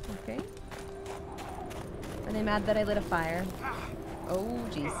 Okay. Are they mad that I lit a fire? Oh,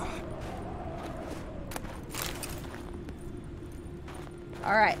 jeez.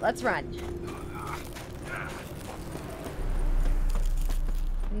 Alright, let's run.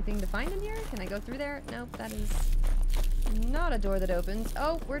 Anything to find in here? Can I go through there? Nope, that is not a door that opens.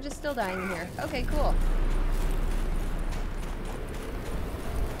 Oh, we're just still dying in here. Okay, cool.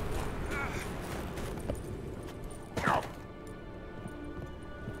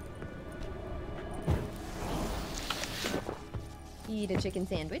 Eat a chicken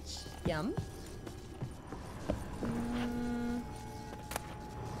sandwich. Yum.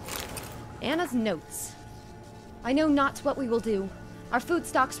 Anna's notes. I know not what we will do. Our food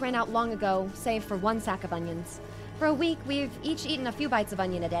stocks ran out long ago, save for 1 sack of onions. For a week, we've each eaten a few bites of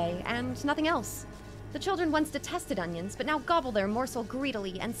onion a day, and nothing else. The children once detested onions, but now gobble their morsel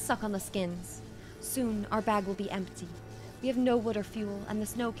greedily and suck on the skins. Soon, our bag will be empty. We have no wood or fuel, and the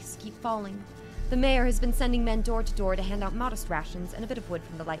snows keep falling. The mayor has been sending men door to door to hand out modest rations and a bit of wood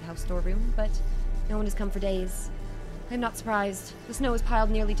from the lighthouse storeroom, but no one has come for days. I'm not surprised. The snow is piled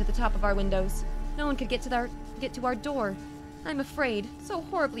nearly to the top of our windows. No one could get to our door. I'm afraid, so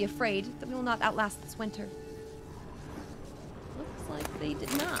horribly afraid, that we will not outlast this winter. Looks like they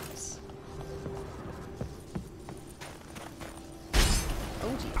did not.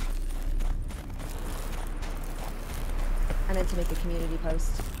 Oh, gee. I meant to make a community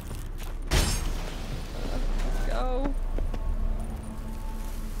post. Let's go.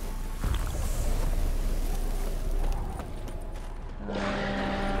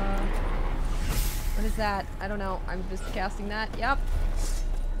 What is that? I don't know. I'm just casting that. Yep.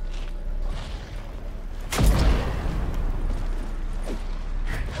 I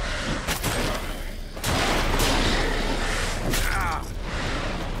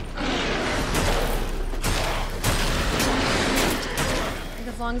think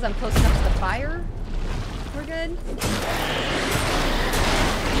as long as I'm close enough to the fire, we're good.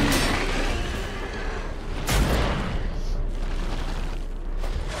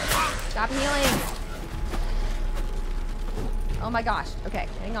 Stop healing. Oh my gosh. Okay,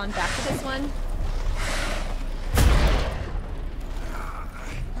 hang on. Back to this one.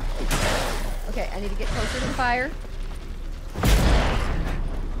 Okay, I need to get closer to the fire.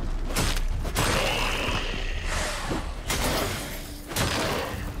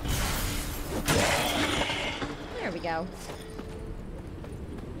 There we go.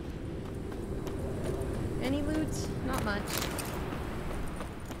 Any loot? Not much.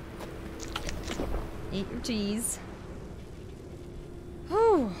 Eat your cheese.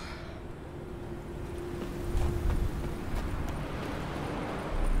 Whew.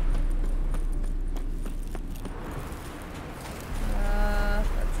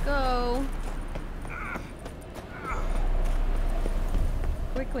 Let's go.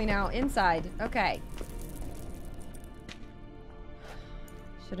 Quickly now, inside. Okay.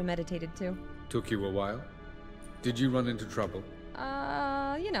 Should have meditated too. Took you a while? Did you run into trouble?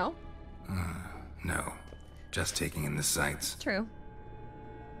 You know. No. Just taking in the sights. True.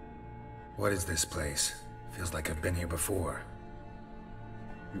 What is this place? Feels like I've been here before.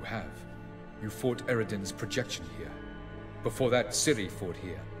 You have. You fought Eredin's projection here. Before that, Ciri fought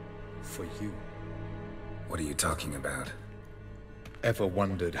here. For you. What are you talking about? Ever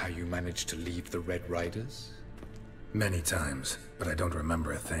wondered how you managed to leave the Red Riders? Many times, but I don't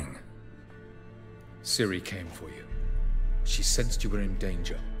remember a thing. Ciri came for you. She sensed you were in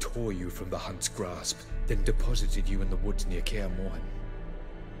danger, tore you from the hunt's grasp, then deposited you in the woods near Kaer Morhen.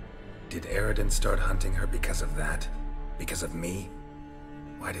 Did Eredin start hunting her because of that? Because of me?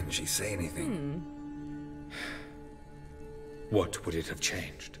 Why didn't she say anything? What would it have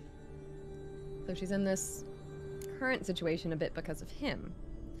changed? So she's in this current situation a bit because of him.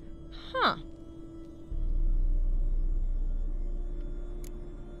 Huh.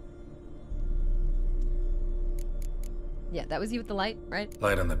 Yeah, that was you with the light, right?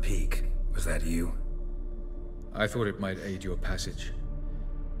 Light on the peak. Was that you? I thought it might aid your passage.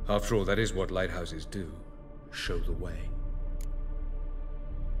 After all, that is what lighthouses do. Show the way.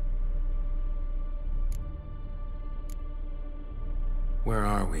 Where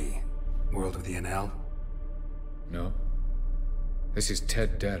are we? World of the NL? No. This is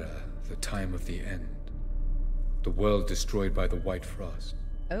Ted Dera, the time of the end. The world destroyed by the White Frost.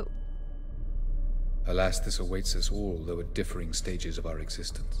 Oh. Alas, this awaits us all, though at differing stages of our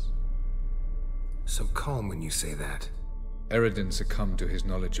existence. So calm when you say that. Eredin succumbed to his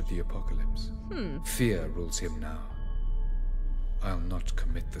knowledge of the apocalypse. Fear rules him now. I'll not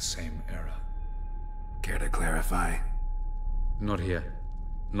commit the same error. Care to clarify? Not here.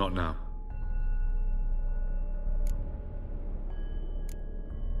 Not now.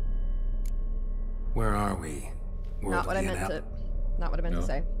 Where are we? World Not what I meant to. Not what I meant to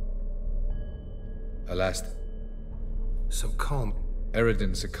say. Alas. So calm.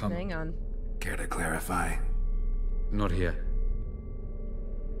 Eredin succumbed. Hang on. Care to clarify? Not here.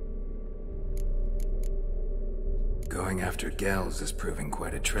 Going after Gels is proving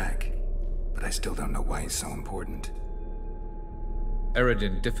quite a trek, but I still don't know why he's so important.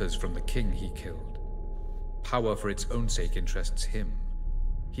 Eredin differs from the king he killed. Power for its own sake interests him.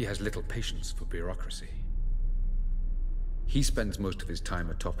 He has little patience for bureaucracy. He spends most of his time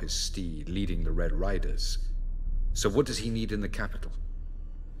atop his steed, leading the Red Riders. So what does he need in the capital?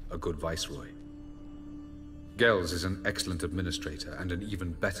 A good viceroy. Gels is an excellent administrator and an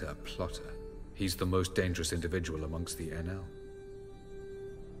even better plotter. He's the most dangerous individual amongst the NL.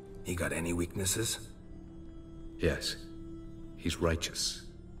 He got any weaknesses? Yes. He's righteous.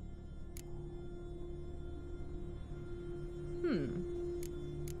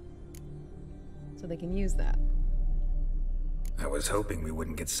 So they can use that. I was hoping we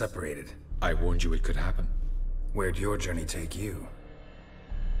wouldn't get separated. I warned you it could happen. Where'd your journey take you?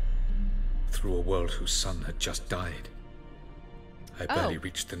 Through a world whose sun had just died. I barely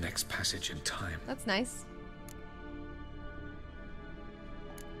reached the next passage in time. That's nice.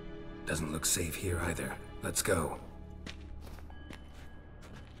 Doesn't look safe here either. Let's go.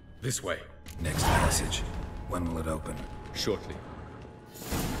 This way. Next passage. When will it open? Shortly.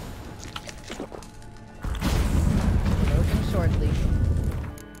 Open shortly.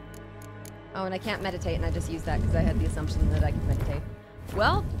 Oh, and I can't meditate, and I just used that because I had the assumption that I could meditate.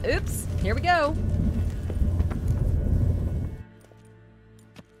 Well, oops. Here we go.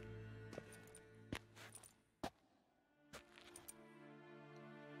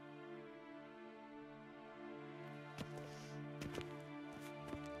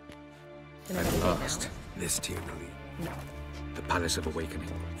 At last. This too. No. The Palace of Awakening,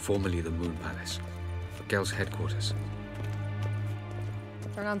 formerly the Moon Palace. Gel's headquarters.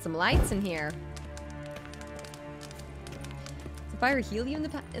 Turn on some lights in here. Does the fire heal you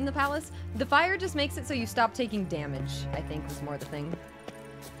in the palace? The fire just makes it so you stop taking damage, I think was more the thing.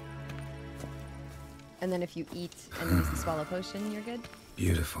 And then if you eat and use the swallow potion, you're good.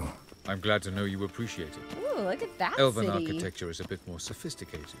 Beautiful. I'm glad to know you appreciate it. Ooh, look at that Elven city. architecture is a bit more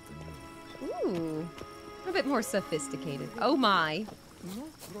sophisticated than yours. Ooh, a bit more sophisticated. Oh my.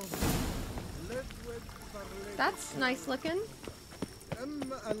 That's nice looking.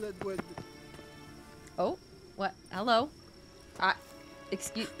 Oh, what? Hello.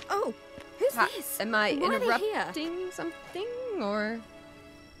 Excuse. Oh, who's this? Am I Why are they here? interrupting something or?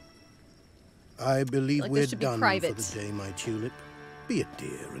 I believe Like we're this should be done private. for the day, my tulip. Be a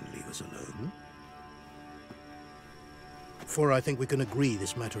dear and leave us alone. For I think we can agree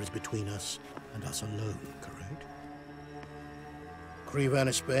this matter is between us and us alone, correct? Krivan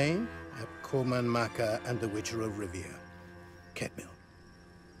of Spain, Koman Maka, and the Witcher of Rivia. Ketmil.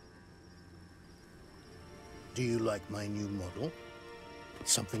 Do you like my new model?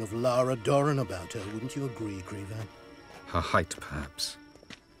 Something of Lara Doran about her, wouldn't you agree, Krivan? Her height, perhaps.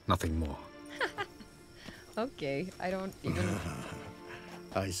 Nothing more. Okay, I don't even.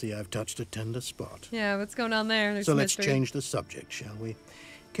 I see I've touched a tender spot. Yeah, what's going on there? There's So let's mystery. change the subject, shall we?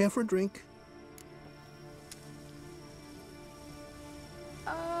 Care for a drink?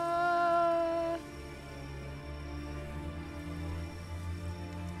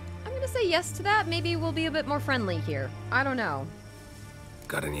 I'm gonna say yes to that. Maybe we'll be a bit more friendly here. I don't know.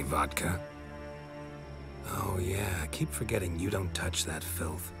 Got any vodka? Oh yeah, I keep forgetting you don't touch that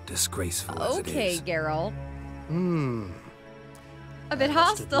filth. Disgraceful as it Okay, is. Geralt. A bit I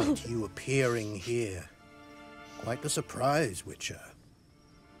must hostile. admit, you appearing here. Quite the surprise, Witcher.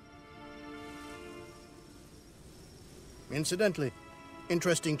 Incidentally,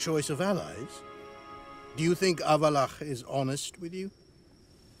 interesting choice of allies. Do you think Avallac'h is honest with you?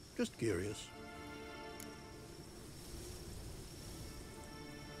 Just curious.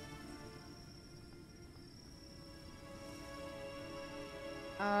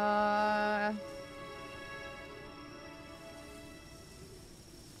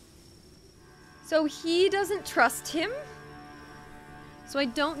 So he doesn't trust him? So I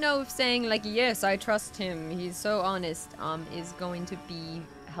don't know if saying like, yes, I trust him, he's so honest, is going to be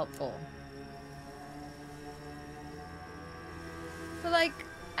helpful. But like,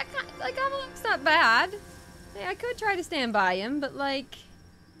 I can't, like, Avallac'h's not bad. Hey, I could try to stand by him, but like...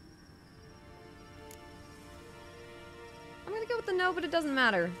 I'm gonna go with the no, but it doesn't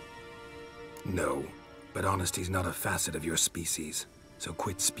matter. No, but honesty's not a facet of your species. So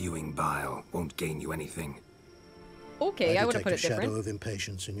quit spewing bile. Won't gain you anything. Okay, I would have put it detect a shadow different. of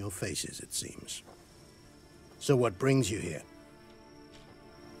impatience in your faces, it seems. So what brings you here?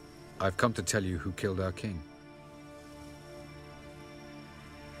 I've come to tell you who killed our king.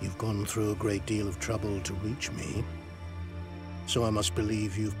 You've gone through a great deal of trouble to reach me. So I must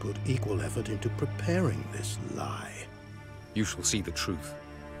believe you've put equal effort into preparing this lie. You shall see the truth.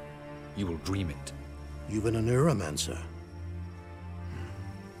 You will dream it. You've been a neuromancer.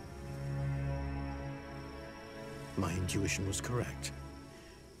 My intuition was correct.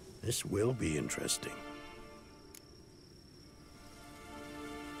 This will be interesting.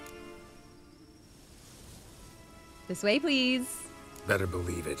 This way, please. Better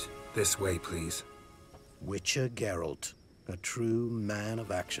believe it. This way, please. Witcher Geralt, a true man of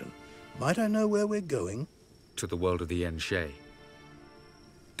action. Might I know where we're going? To the world of the Enshay.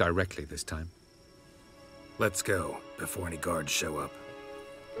 Directly this time. Let's go, before any guards show up.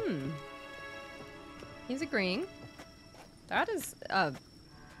 He's agreeing. That is an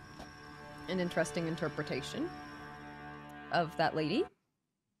interesting interpretation of that lady.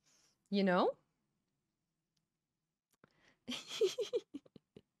 You know?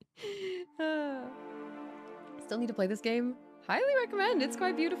 Still need to play this game. Highly recommend. It's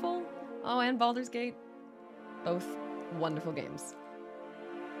quite beautiful. Oh, and Baldur's Gate. Both wonderful games.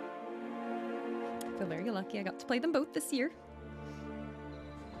 I feel very lucky I got to play them both this year.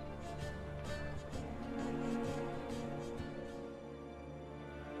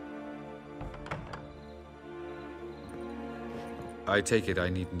 I take it I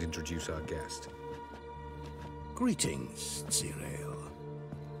needn't introduce our guest. Greetings, Ciri.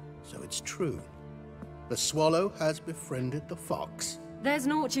 So it's true. The swallow has befriended the fox. There's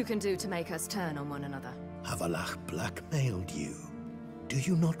naught you can do to make us turn on one another. Avallac'h blackmailed you. Do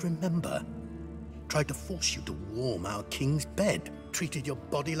you not remember? Tried to force you to warm our king's bed. Treated your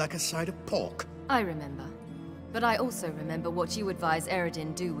body like a side of pork. I remember. But I also remember what you advised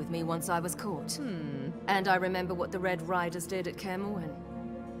Eredin do with me once I was caught. And I remember what the Red Riders did at Kaer Morhen.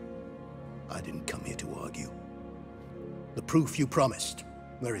 I didn't come here to argue. The proof you promised.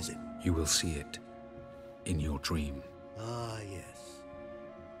 Where is it? You will see it. In your dream. Ah, yes.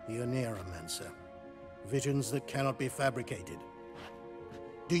 The Neuromancer. Visions that cannot be fabricated.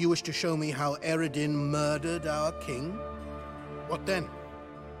 Do you wish to show me how Eredin murdered our king? What then?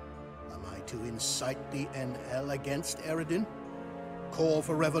 Am I to incite the NL against Eredin? Call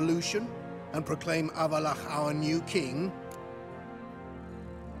for revolution? And proclaim Avallac'h our new king?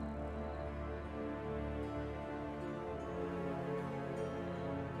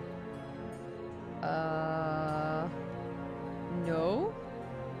 No?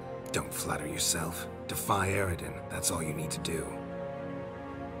 Don't flatter yourself. Defy Eredin. That's all you need to do.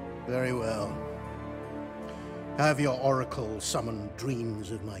 Very well. Have your oracle summon dreams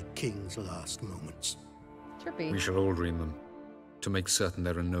of my king's last moments. Trippy. We shall all dream them, to make certain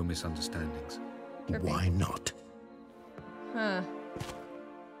there are no misunderstandings. Trippy. Why not? Huh.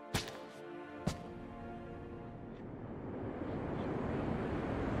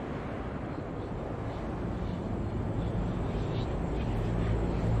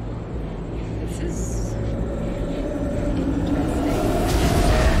 This is interesting.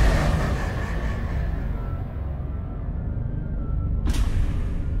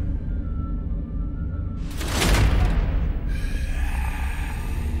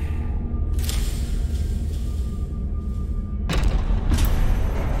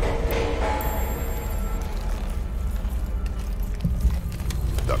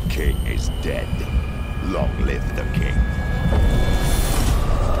 The king is dead. Long live the king.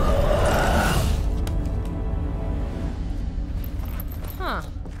 Huh.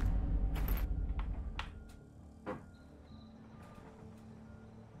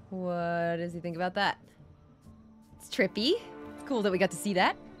 What does he think about that? It's trippy. It's cool that we got to see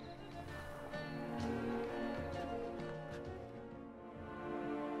that.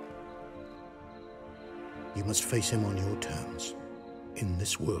 You must face him on your terms. In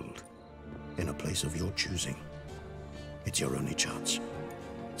this world. In a place of your choosing. It's your only chance.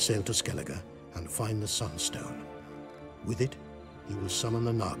 Sail to Skellige and find the Sunstone. With it, you will summon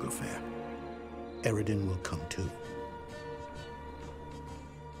the Naglfair. Eredin will come too.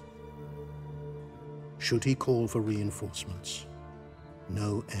 Should he call for reinforcements,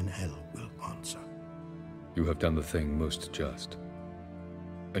 no NL will answer. You have done the thing most just.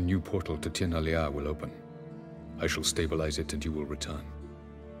 A new portal to Tirnalia will open. I shall stabilize it and you will return.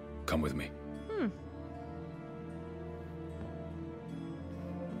 Come with me.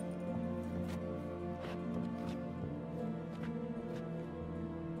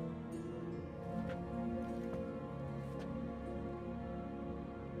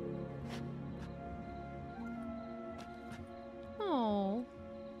 Oh.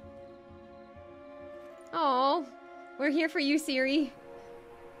 Oh. We're here for you, Ciri.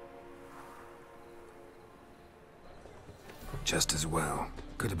 Just as well.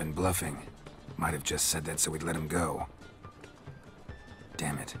 Could have been bluffing. Might have just said that so we'd let him go.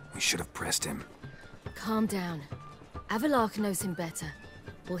 Damn it, we should have pressed him. Calm down. Avallac'h knows him better.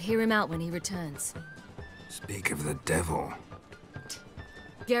 We'll hear him out when he returns. Speak of the devil.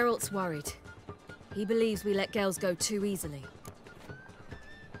 Geralt's worried. He believes we let girls go too easily.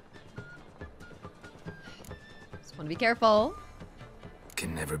 Just want to be careful.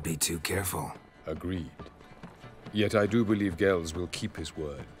 Can never be too careful. Agreed. Yet I do believe Gels will keep his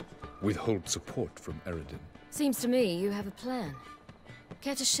word. Withhold support from Eredin. Seems to me you have a plan.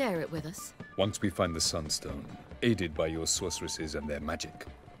 Care to share it with us? Once we find the Sunstone, aided by your sorceresses and their magic,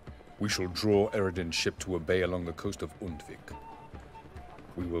 we shall draw Eredin's ship to a bay along the coast of Undvik.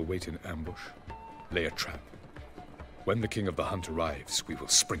 We will wait in ambush, lay a trap. When the King of the Hunt arrives, we will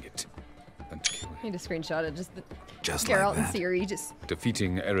spring it and kill him. I need to screenshot it. Just like Geralt and that. Ciri just...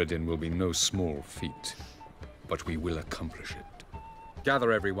 Defeating Eredin will be no small feat, but we will accomplish it.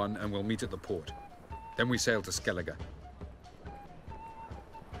 Gather everyone and we'll meet at the port. Then we sail to Skellige.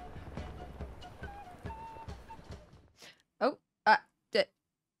 Oh,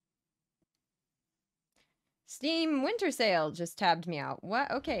 Steam Winter Sale just tabbed me out. What?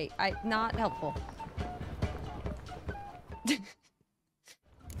 Okay, not helpful.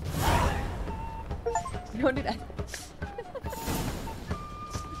 Don't do that.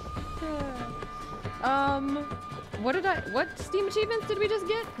 What Steam achievements did we just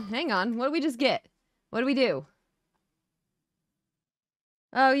get? Hang on, what did we just get? What do we do?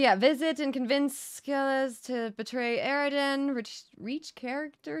 Oh yeah, visit and convince Skeles to betray Eredin. Reach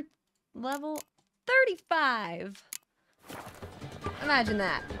character level 35. Imagine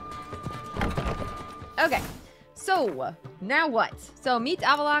that. Okay, so now what? So meet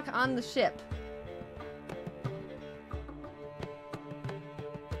Avallac'h on the ship.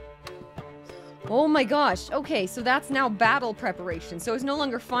 Oh my gosh. Okay, so that's now battle preparations. So it's no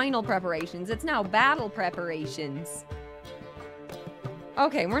longer final preparations. It's now battle preparations.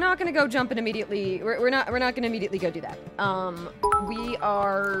 Okay, we're not gonna go jump in immediately. We're not gonna immediately go do that. we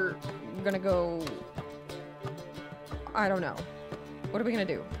are gonna go... I don't know. What are we gonna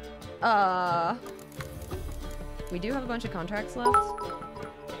do? We do have a bunch of contracts left.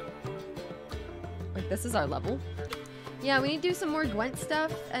 Like, this is our level. Yeah, we need to do some more Gwent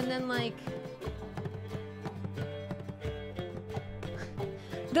stuff, and then, like...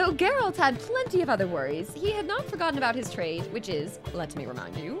 Though Geralt had plenty of other worries, he had not forgotten about his trade, which is, let me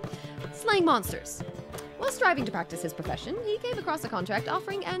remind you, slaying monsters. While striving to practice his profession, he came across a contract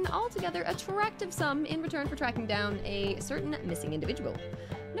offering an altogether attractive sum in return for tracking down a certain missing individual.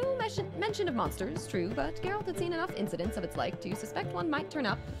 No mention of monsters, true, but Geralt had seen enough incidents of its like to suspect one might turn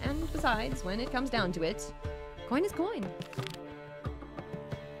up, and besides, when it comes down to it, coin is coin.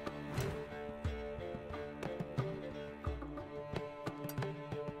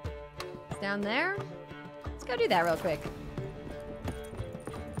 It's down there. Let's go do that real quick.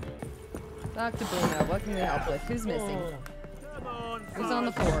 Dr. Bruno, what can we help with? Who's missing? Come on, who's on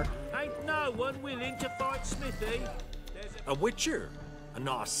the floor? Ain't no one willing to fight Smithy. A witcher, and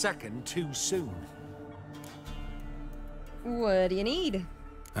not a second too soon. What do you need?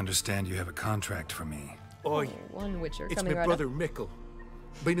 Understand you have a contract for me. Oi, one witcher it's coming my right brother up. Mickle.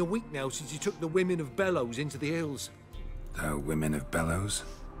 Been a week now since he took the women of Bellows into the hills. The women of Bellows?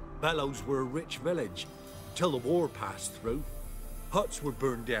 Bellows were a rich village, till the war passed through. Huts were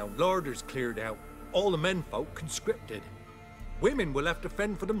burned down, larders cleared out, all the menfolk conscripted. Women were left to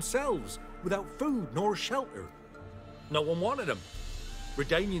fend for themselves, without food nor shelter. No one wanted them.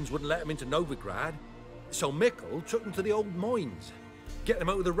 Redanians wouldn't let them into Novigrad, so Mickle took them to the old mines. Get them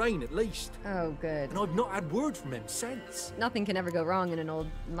out of the rain, at least. Oh, good. And I've not had word from him since. Nothing can ever go wrong in an old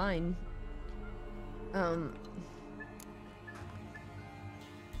mine. How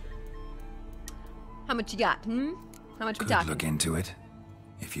much you got, How much we Could talking? look into it.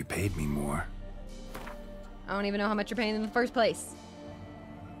 If you paid me more. I don't even know how much you're paying in the first place.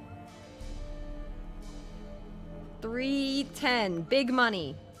 310. Big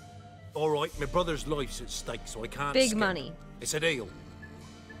money. All right, my brother's life's at stake, so I can't Big skip. money. It's a deal.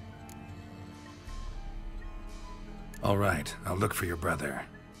 All right, I'll look for your brother.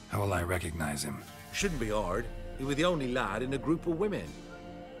 How will I recognize him? Shouldn't be hard. He was the only lad in a group of women.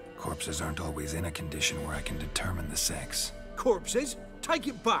 Corpses aren't always in a condition where I can determine the sex. Corpses? Take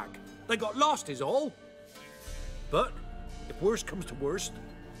it back. They got lost is all. But, if worst comes to worst,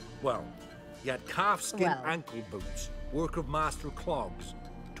 well, he had calfskin ankle boots, work of Master Clogs.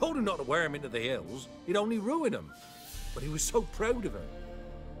 Told him not to wear him into the hills, he'd only ruin him. But he was so proud of him.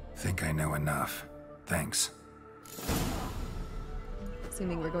 Think I know enough. Thanks.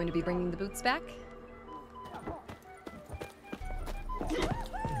 Assuming we're going to be bringing the boots back.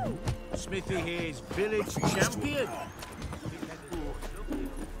 Smithy here's village champion.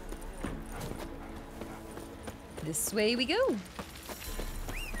 This way we go.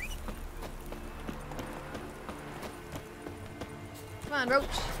 Come on, Roach.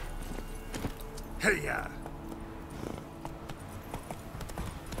 Hey-ya!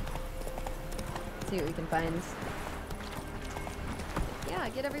 See what we can find. Yeah,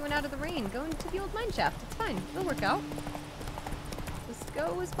 get everyone out of the rain. Go into the old mine shaft. It's fine. It'll work out. Just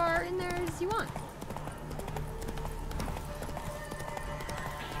go as far in there as you want.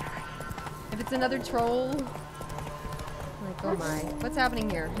 If it's another troll... Like, oh my. What's happening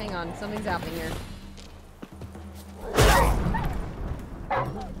here? Hang on. Something's happening here.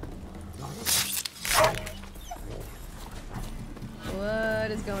 What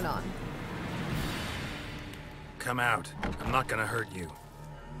is going on? Come out. I'm not gonna hurt you.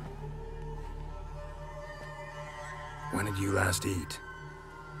 When did you last eat?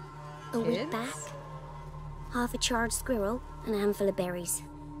 A week back. Half a charred squirrel and a handful of berries.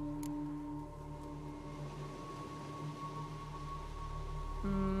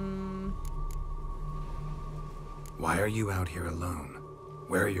 Why are you out here alone?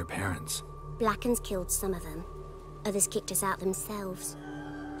 Where are your parents? Blackens killed some of them. Others kicked us out themselves.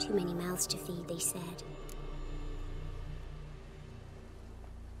 Too many mouths to feed, they said.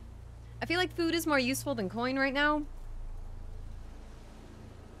 I feel like food is more useful than coin right now.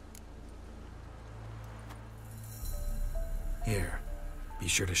 Here. Be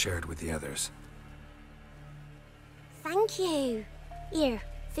sure to share it with the others. Thank you. Here,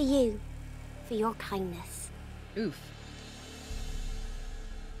 for you. For your kindness. Oof.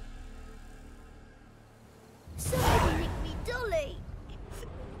 Somebody nicked me dolly.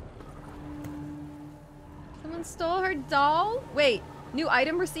 Someone stole her doll? Wait, new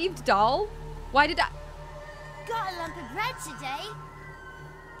item received doll? Why did I... Got a lump of bread today.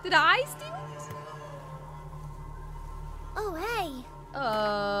 Did I steal it? Oh, hey.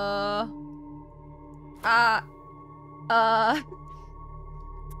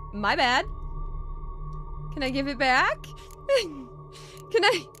 My bad. Can I give it back? Can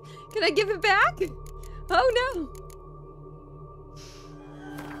I give it back? Oh no.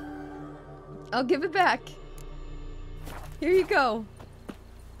 I'll give it back. Here you go.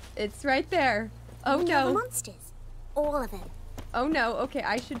 It's right there. Oh Kill no. the monsters. All of them. Oh no. Okay,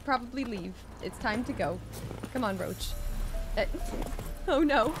 I should probably leave. It's time to go. Come on, Roach. Oh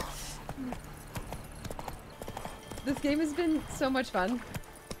no. This game has been so much fun.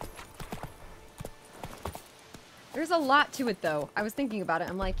 There's a lot to it though. I was thinking about it.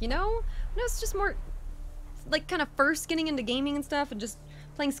 I'm like, you know, it's just more like kind of first getting into gaming and stuff and just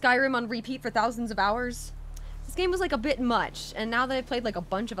playing Skyrim on repeat for thousands of hours. This game was like a bit much, and now that I've played like a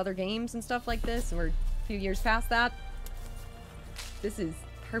bunch of other games and stuff like this, and we're a few years past that, this is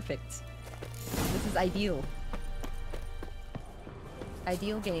perfect. This is ideal.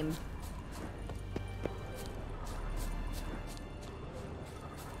 Ideal game.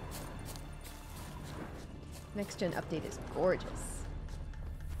 Next gen update is gorgeous.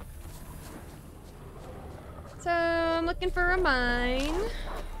 So I'm looking for a mine.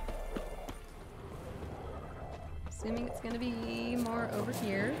 Assuming it's gonna be more over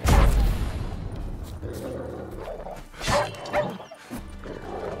here.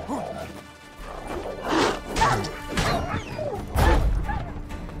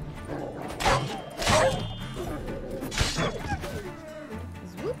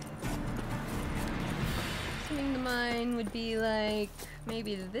 Swoop. Assuming the mine would be like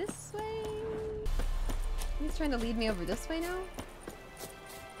maybe this way. He's trying to lead me over this way now.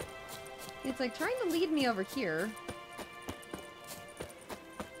 It's like trying to lead me over here.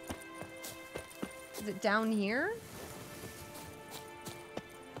 Is it down here?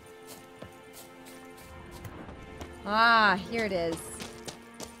 Ah, here it is.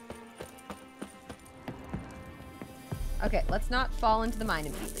 Okay, let's not fall into the mine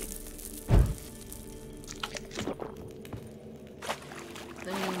immediately.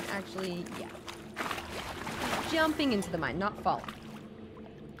 I mean, actually, yeah. Jumping into the mine, not falling.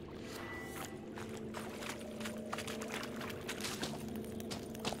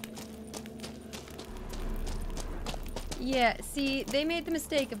 Yeah, see, they made the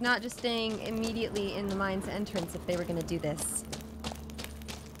mistake of not just staying immediately in the mine's entrance if they were gonna do this.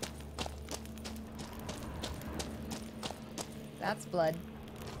 That's blood.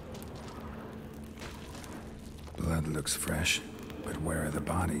 Blood looks fresh, but where are the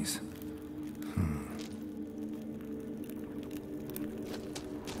bodies?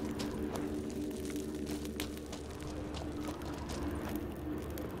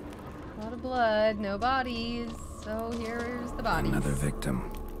 A lot of blood, no bodies. So here's the bodies. Another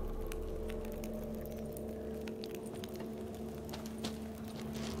victim.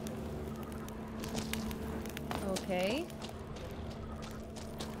 Okay.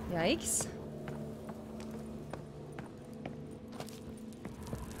 Yikes.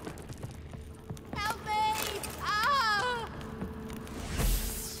 Help me! Ah!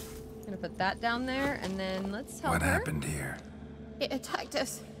 Gonna put that down there, and then let's help What her. happened here? It attacked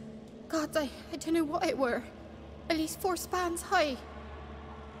us. God, I don't know what it were. At least 4 spans high.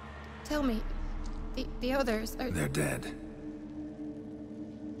 Tell me, the others are... They're dead.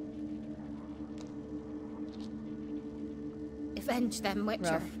 Avenge them, Witcher.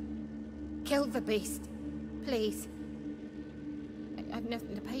 Rough. Kill the beast. Please. I've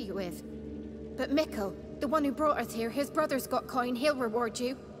nothing to pay you with. But Mikkel, the one who brought us here, his brother's got coin. He'll reward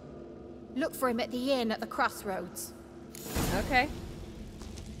you. Look for him at the inn at the crossroads. Okay.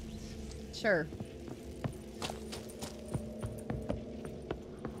 Sure.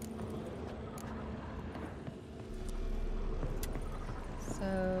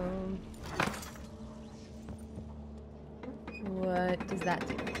 So... what does that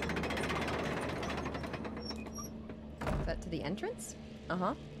do? Is that to the entrance?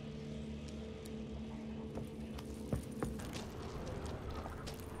 Uh-huh.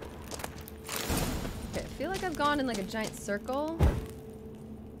 Okay, I feel like I've gone in like a giant circle.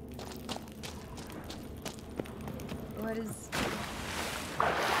 What is...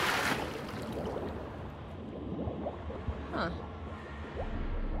 huh.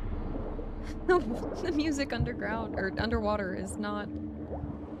 The music underground, or underwater, is not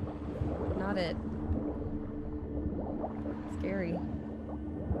it. Scary.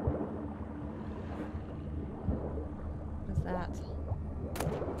 What is that?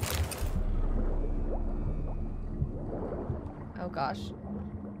 Oh gosh.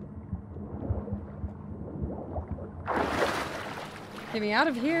 Get me out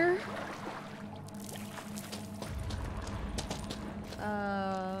of here.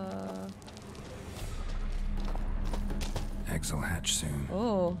 eggs will hatch soon.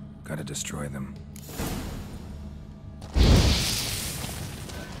 Oh. Gotta destroy them.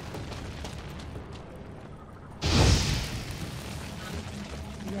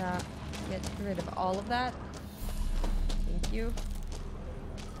 Yeah, get rid of all of that. Thank you.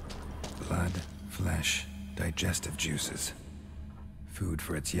 Blood, flesh, digestive juices. Food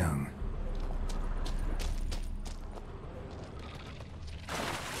for its young.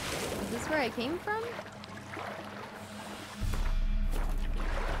 Is this where I came from?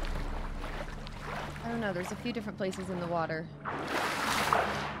 I don't know, there's a few different places in the water.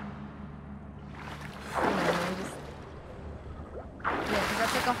 Yeah, because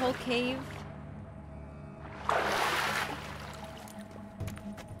that's like a whole cave.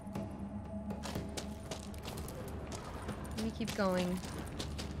 Let me keep going.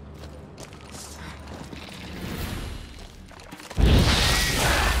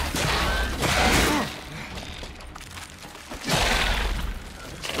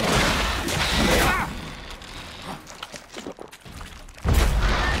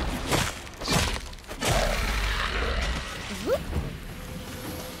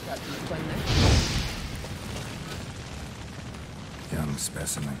 Young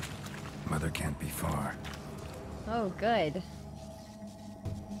specimen. Mother can't be far. Oh, good.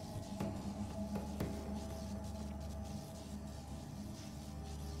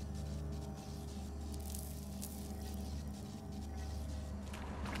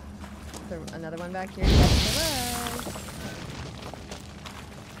 There another one back here. Yes, there was.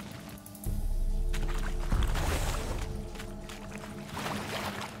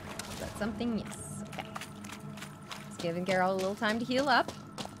 Is that something? Yes. Okay. It's giving Geralt a little time to heal up.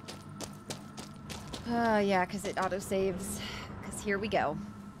 Yeah, because it auto-saves. Because here we go.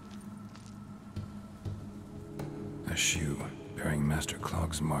 A shoe bearing Master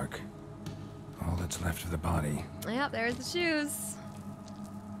Clog's mark. All that's left of the body. Yep, there's the shoes.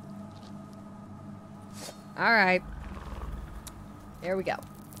 Alright. Here we go.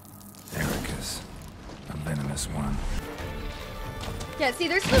 Ericus. A venomous one. Yeah, see,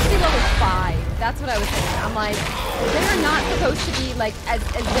 they're supposed to be level 5. That's what I was thinking. I'm like, they're not supposed to be, like, as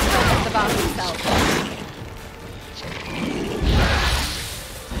difficult as the boss itself.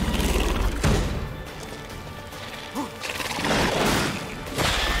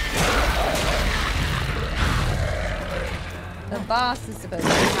 The boss is supposed to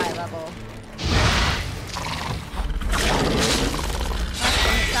be high level.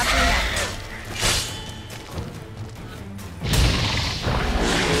 Stop doing that.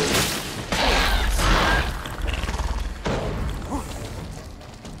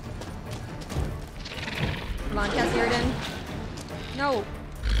 Come on, Cassiarden. No.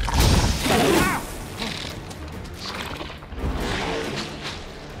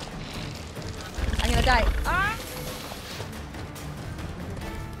 I'm gonna die. Ah!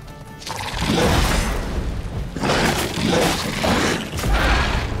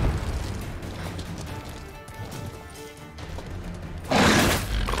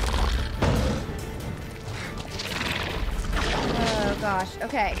 Oh gosh,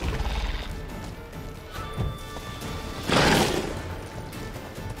 okay.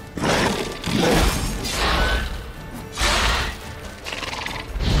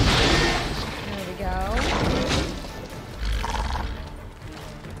 There we go.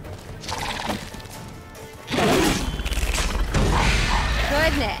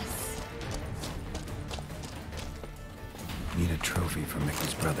 Goodness. Need a trophy for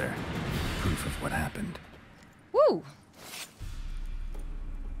Mickle's brother. Proof of what happened. Woo!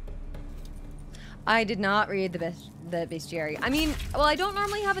 I did not read the bestiary. I mean, well, I don't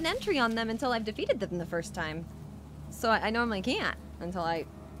normally have an entry on them until I've defeated them the first time. So I normally can't until I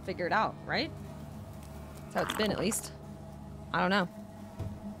figure it out, right? That's how it's been, at least. I don't know.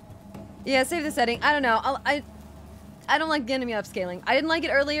 Yeah, save the setting. I don't know. I don't like the enemy upscaling. I didn't like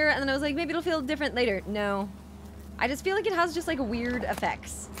it earlier, and then I was like, maybe it'll feel different later. No. I just feel like it has just, like, weird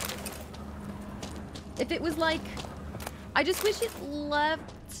effects. If it was, like... I just wish it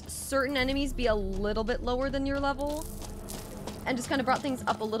left certain enemies be a little bit lower than your level. And just kind of brought things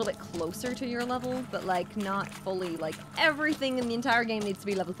up a little bit closer to your level, but, like, not fully, like, everything in the entire game needs to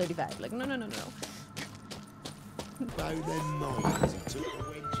be level 35. Like, no, no, no, no.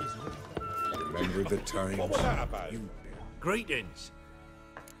 Remember the times? What was that about? Greetings.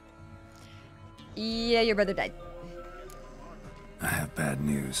 Yeah, your brother died. I have bad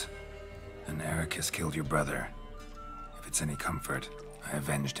news. An Ericus killed your brother. If it's any comfort, I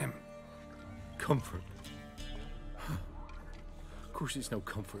avenged him. Comfort? Of course it's no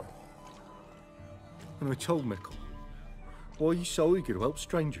comfort. And I told Mickle, why are you so eager to help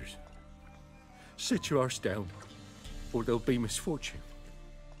strangers? Sit your arse down. or there'll be misfortune.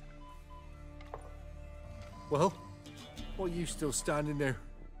 Well, why are you still standing there?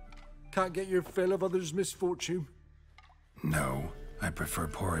 Can't get your fill of others' misfortune? No, I prefer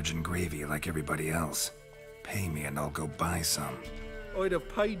porridge and gravy like everybody else. Pay me and I'll go buy some. I'd have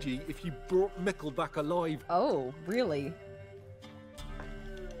paid you if you brought Mickle back alive. Oh, really?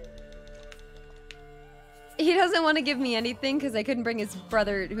 He doesn't want to give me anything because I couldn't bring his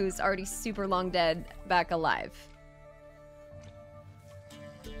brother, who's already super long dead, back alive.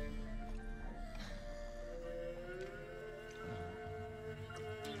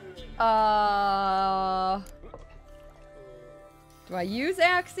 Do I use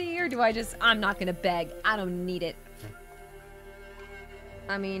Axie or do I just... I'm not gonna beg. I don't need it.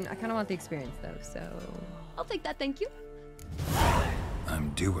 I mean, I kind of want the experience though, so... I'll take that, thank you.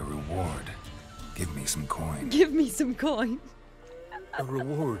 I'm due a reward. Give me some coin. Give me some coin. A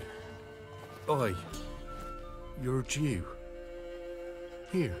reward? Aye. You're due.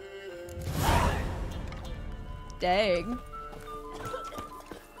 Here. Dang.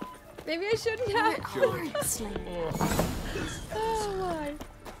 Maybe I shouldn't have. Oh my.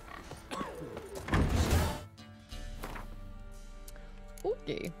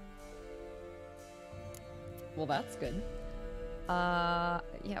 Okay. Well, that's good.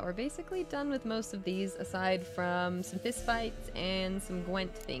 Yeah, we're basically done with most of these, aside from some fist fights and some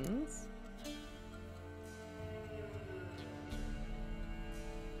Gwent things.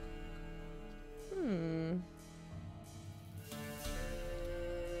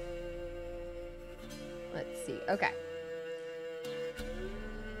 Let's see. Okay.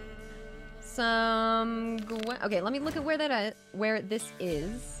 Some Gwent. Okay, let me look at where this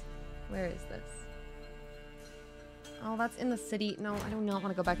is. Where is this? Oh, that's in the city. No, I do not want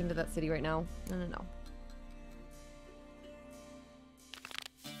to go back into that city right now. No, no, no.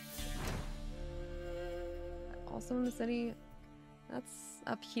 Also in the city. That's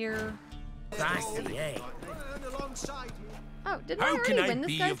up here. That's the aim. Oh, didn't I already win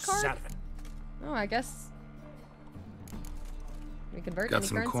this guy's card? Oh, I guess. We convert Got any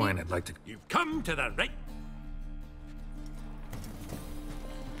some currency? coin I'd like to... You've come to the right...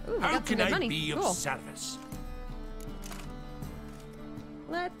 Ooh, How got some can good I money. be Cool. of service?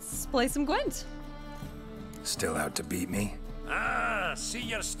 Let's play some Gwent. Still out to beat me? Ah, see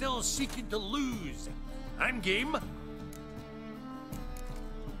you're still seeking to lose. I'm game.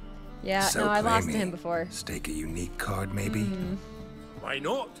 Yeah, So no, I play lost to me. him before. Stake a unique card, maybe? Why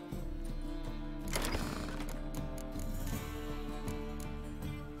not?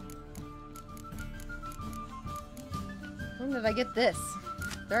 When did I get this?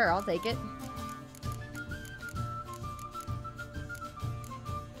 Sure, I'll take it.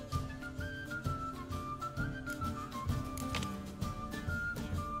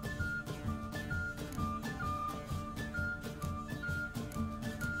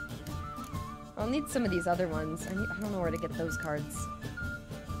 I'll need some of these other ones. I don't know where to get those cards.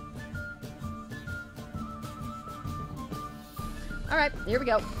 Alright, here we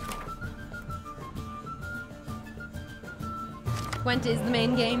go. Gwent is the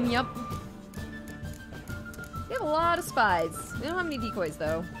main game, yup. We have a lot of spies. We don't have any decoys,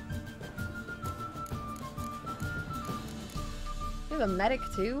 though. We have a medic,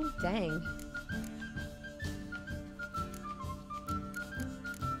 too? Dang.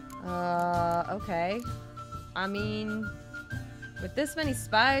 Okay. I mean, with this many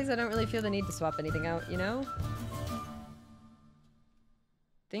spies, I don't really feel the need to swap anything out, you know?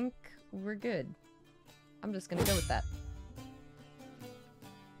 Think we're good. I'm just gonna go with that.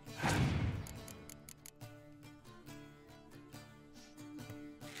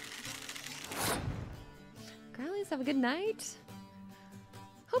 Girlies, have a good night.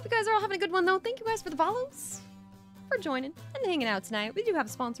 Hope you guys are all having a good one, though. Thank you guys for the follows, for joining and hanging out tonight. We do have a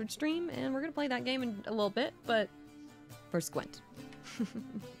sponsored stream, and we're gonna play that game in a little bit, but first Gwent.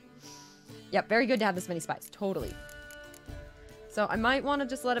 Yep, very good to have this many spies. Totally. So I might want to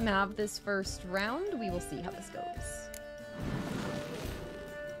just let him have this first round. We will see how this goes.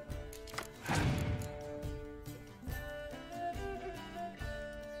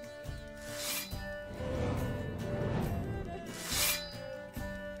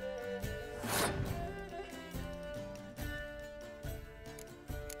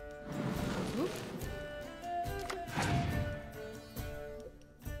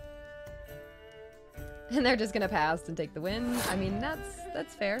 And they're just gonna pass and take the win. I mean,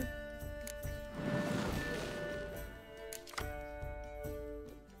 that's fair.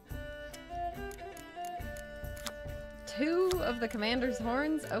 Two of the commander's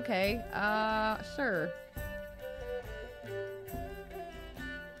horns? Okay, sure.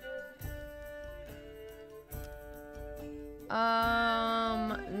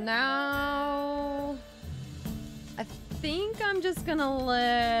 Now... I think I'm just gonna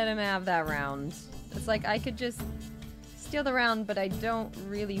let him have that round. It's like I could just steal the round, but I don't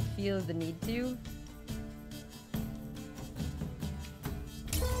really feel the need to.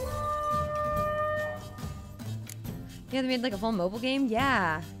 Yeah, they made like a full mobile game?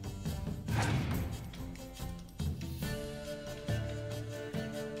 Yeah.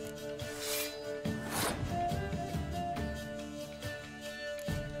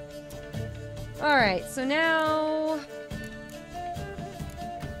 Alright, so now...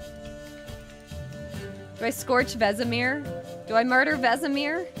 Do I scorch Vesemir? Do I murder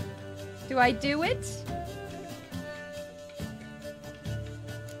Vesemir? Do I do it?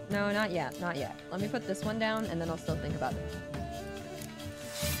 No, not yet, not yet. Let me put this one down, and then I'll still think about it.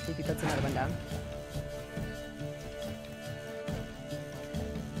 See if he puts another one down.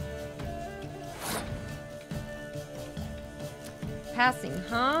 Passing,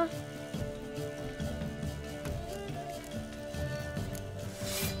 huh?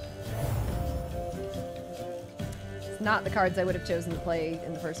 Not the cards I would have chosen to play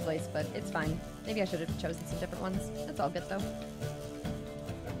in the first place, but it's fine. Maybe I should have chosen some different ones. That's all good, though.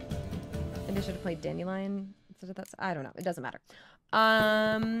 Maybe I should have played Dandelion instead of that. I don't know. It doesn't matter.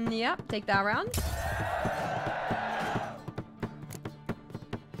 Yeah, take that round.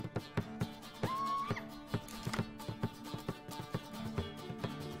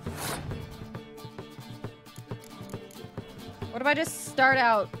 What if I just start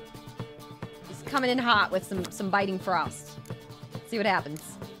out coming in hot with some biting frost? See what happens.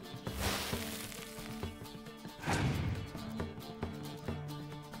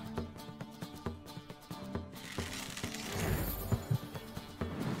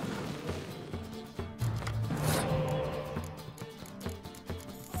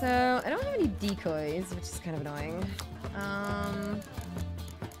 So I don't have any decoys, which is kind of annoying.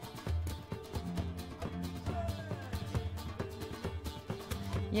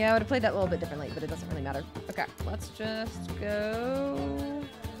 Yeah, I would have played that a little bit differently, but it doesn't really matter. Okay, let's just go...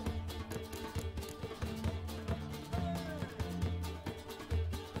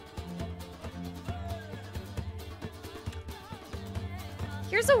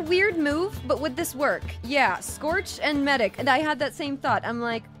 Here's a weird move, but would this work? Yeah, Scorch and Medic. And I had that same thought. I'm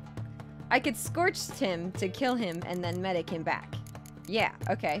like, I could Scorch him to kill him and then Medic him back. Yeah,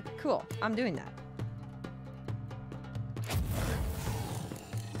 okay, cool. I'm doing that.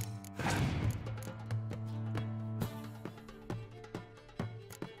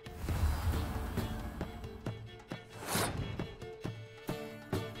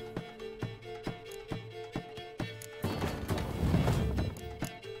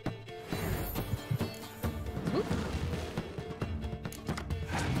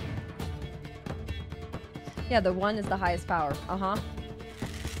 Yeah, the 1 is the highest power. Uh-huh.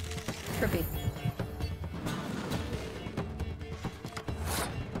 Trippy.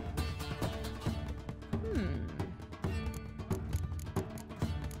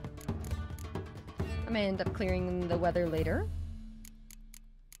 I may end up clearing the weather later.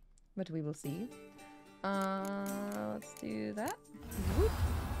 But we will see. Let's do that. Whoop.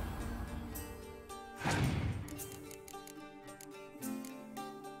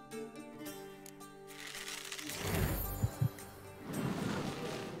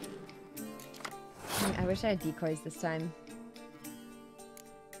 I wish I had decoys this time.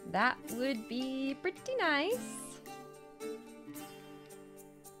 That would be pretty nice.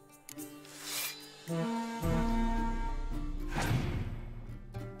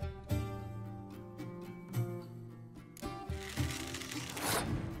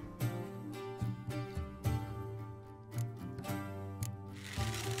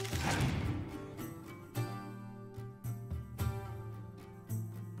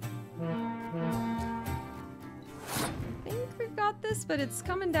 But it's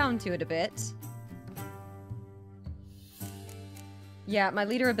coming down to it a bit. Yeah, my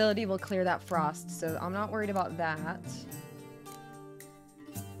leader ability will clear that frost, so I'm not worried about that.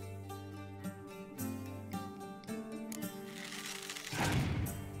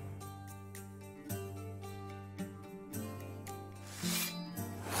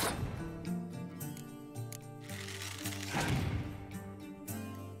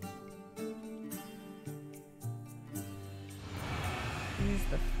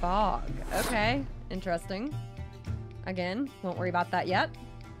 Fog. Okay, interesting. Again, won't worry about that yet.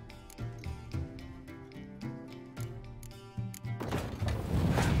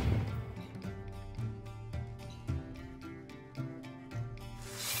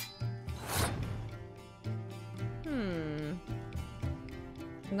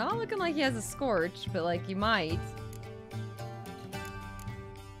 Not looking like he has a Scorch, but like you might.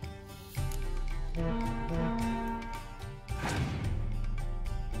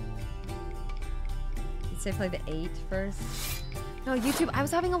 I'd say play the 8 first. No, YouTube, I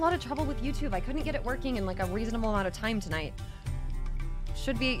was having a lot of trouble with YouTube. I couldn't get it working in like a reasonable amount of time tonight.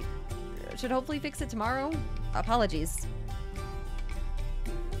 Should hopefully fix it tomorrow. Apologies.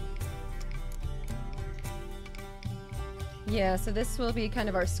 Yeah, so this will be kind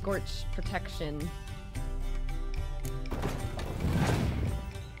of our scorch protection.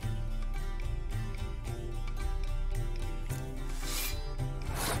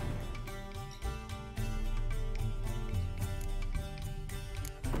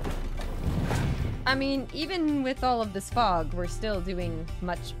 I mean, even with all of this fog, we're still doing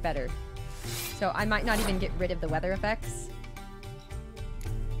much better. So I might not even get rid of the weather effects.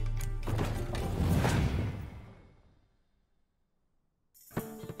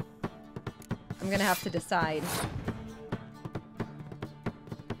 I'm gonna have to decide.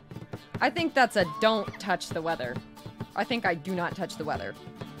 I think that's a don't touch the weather. I think I do not touch the weather.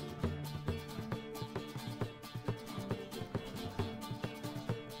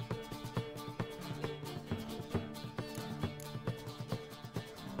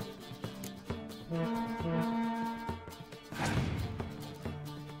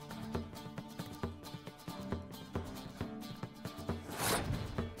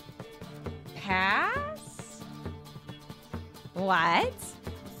 Pass? What?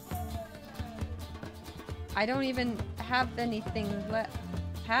 I don't even have anything left.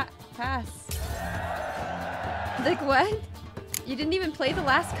 Pass. Like what? You didn't even play the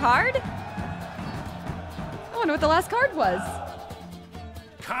last card? I wonder what the last card was.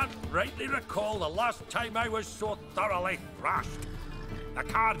 Can't rightly recall the last time I was so thoroughly thrashed. The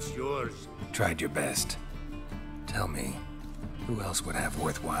card's yours. Tried your best. Tell me, who else would have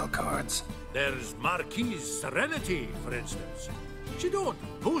worthwhile cards? There's Marquise Serenity, for instance. She don't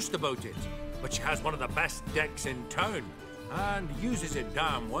boast about it, but she has one of the best decks in town, and uses it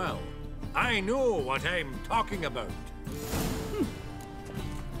damn well. I know what I'm talking about.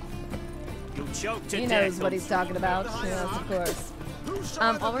 You choked to He death. knows what he's talking about. Yes, of course.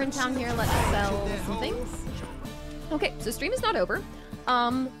 While we're in town here, let's sell some things. Okay, so stream is not over.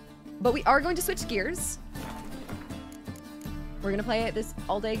 But we are going to switch gears. We're gonna play this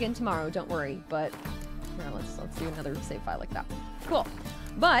all day again tomorrow, don't worry. But here, let's do another save file like that. Cool.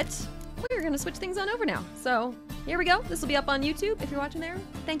 But we're gonna switch things on over now. So here we go. This will be up on YouTube if you're watching there.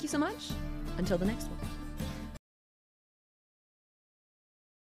 Thank you so much. Until the next one.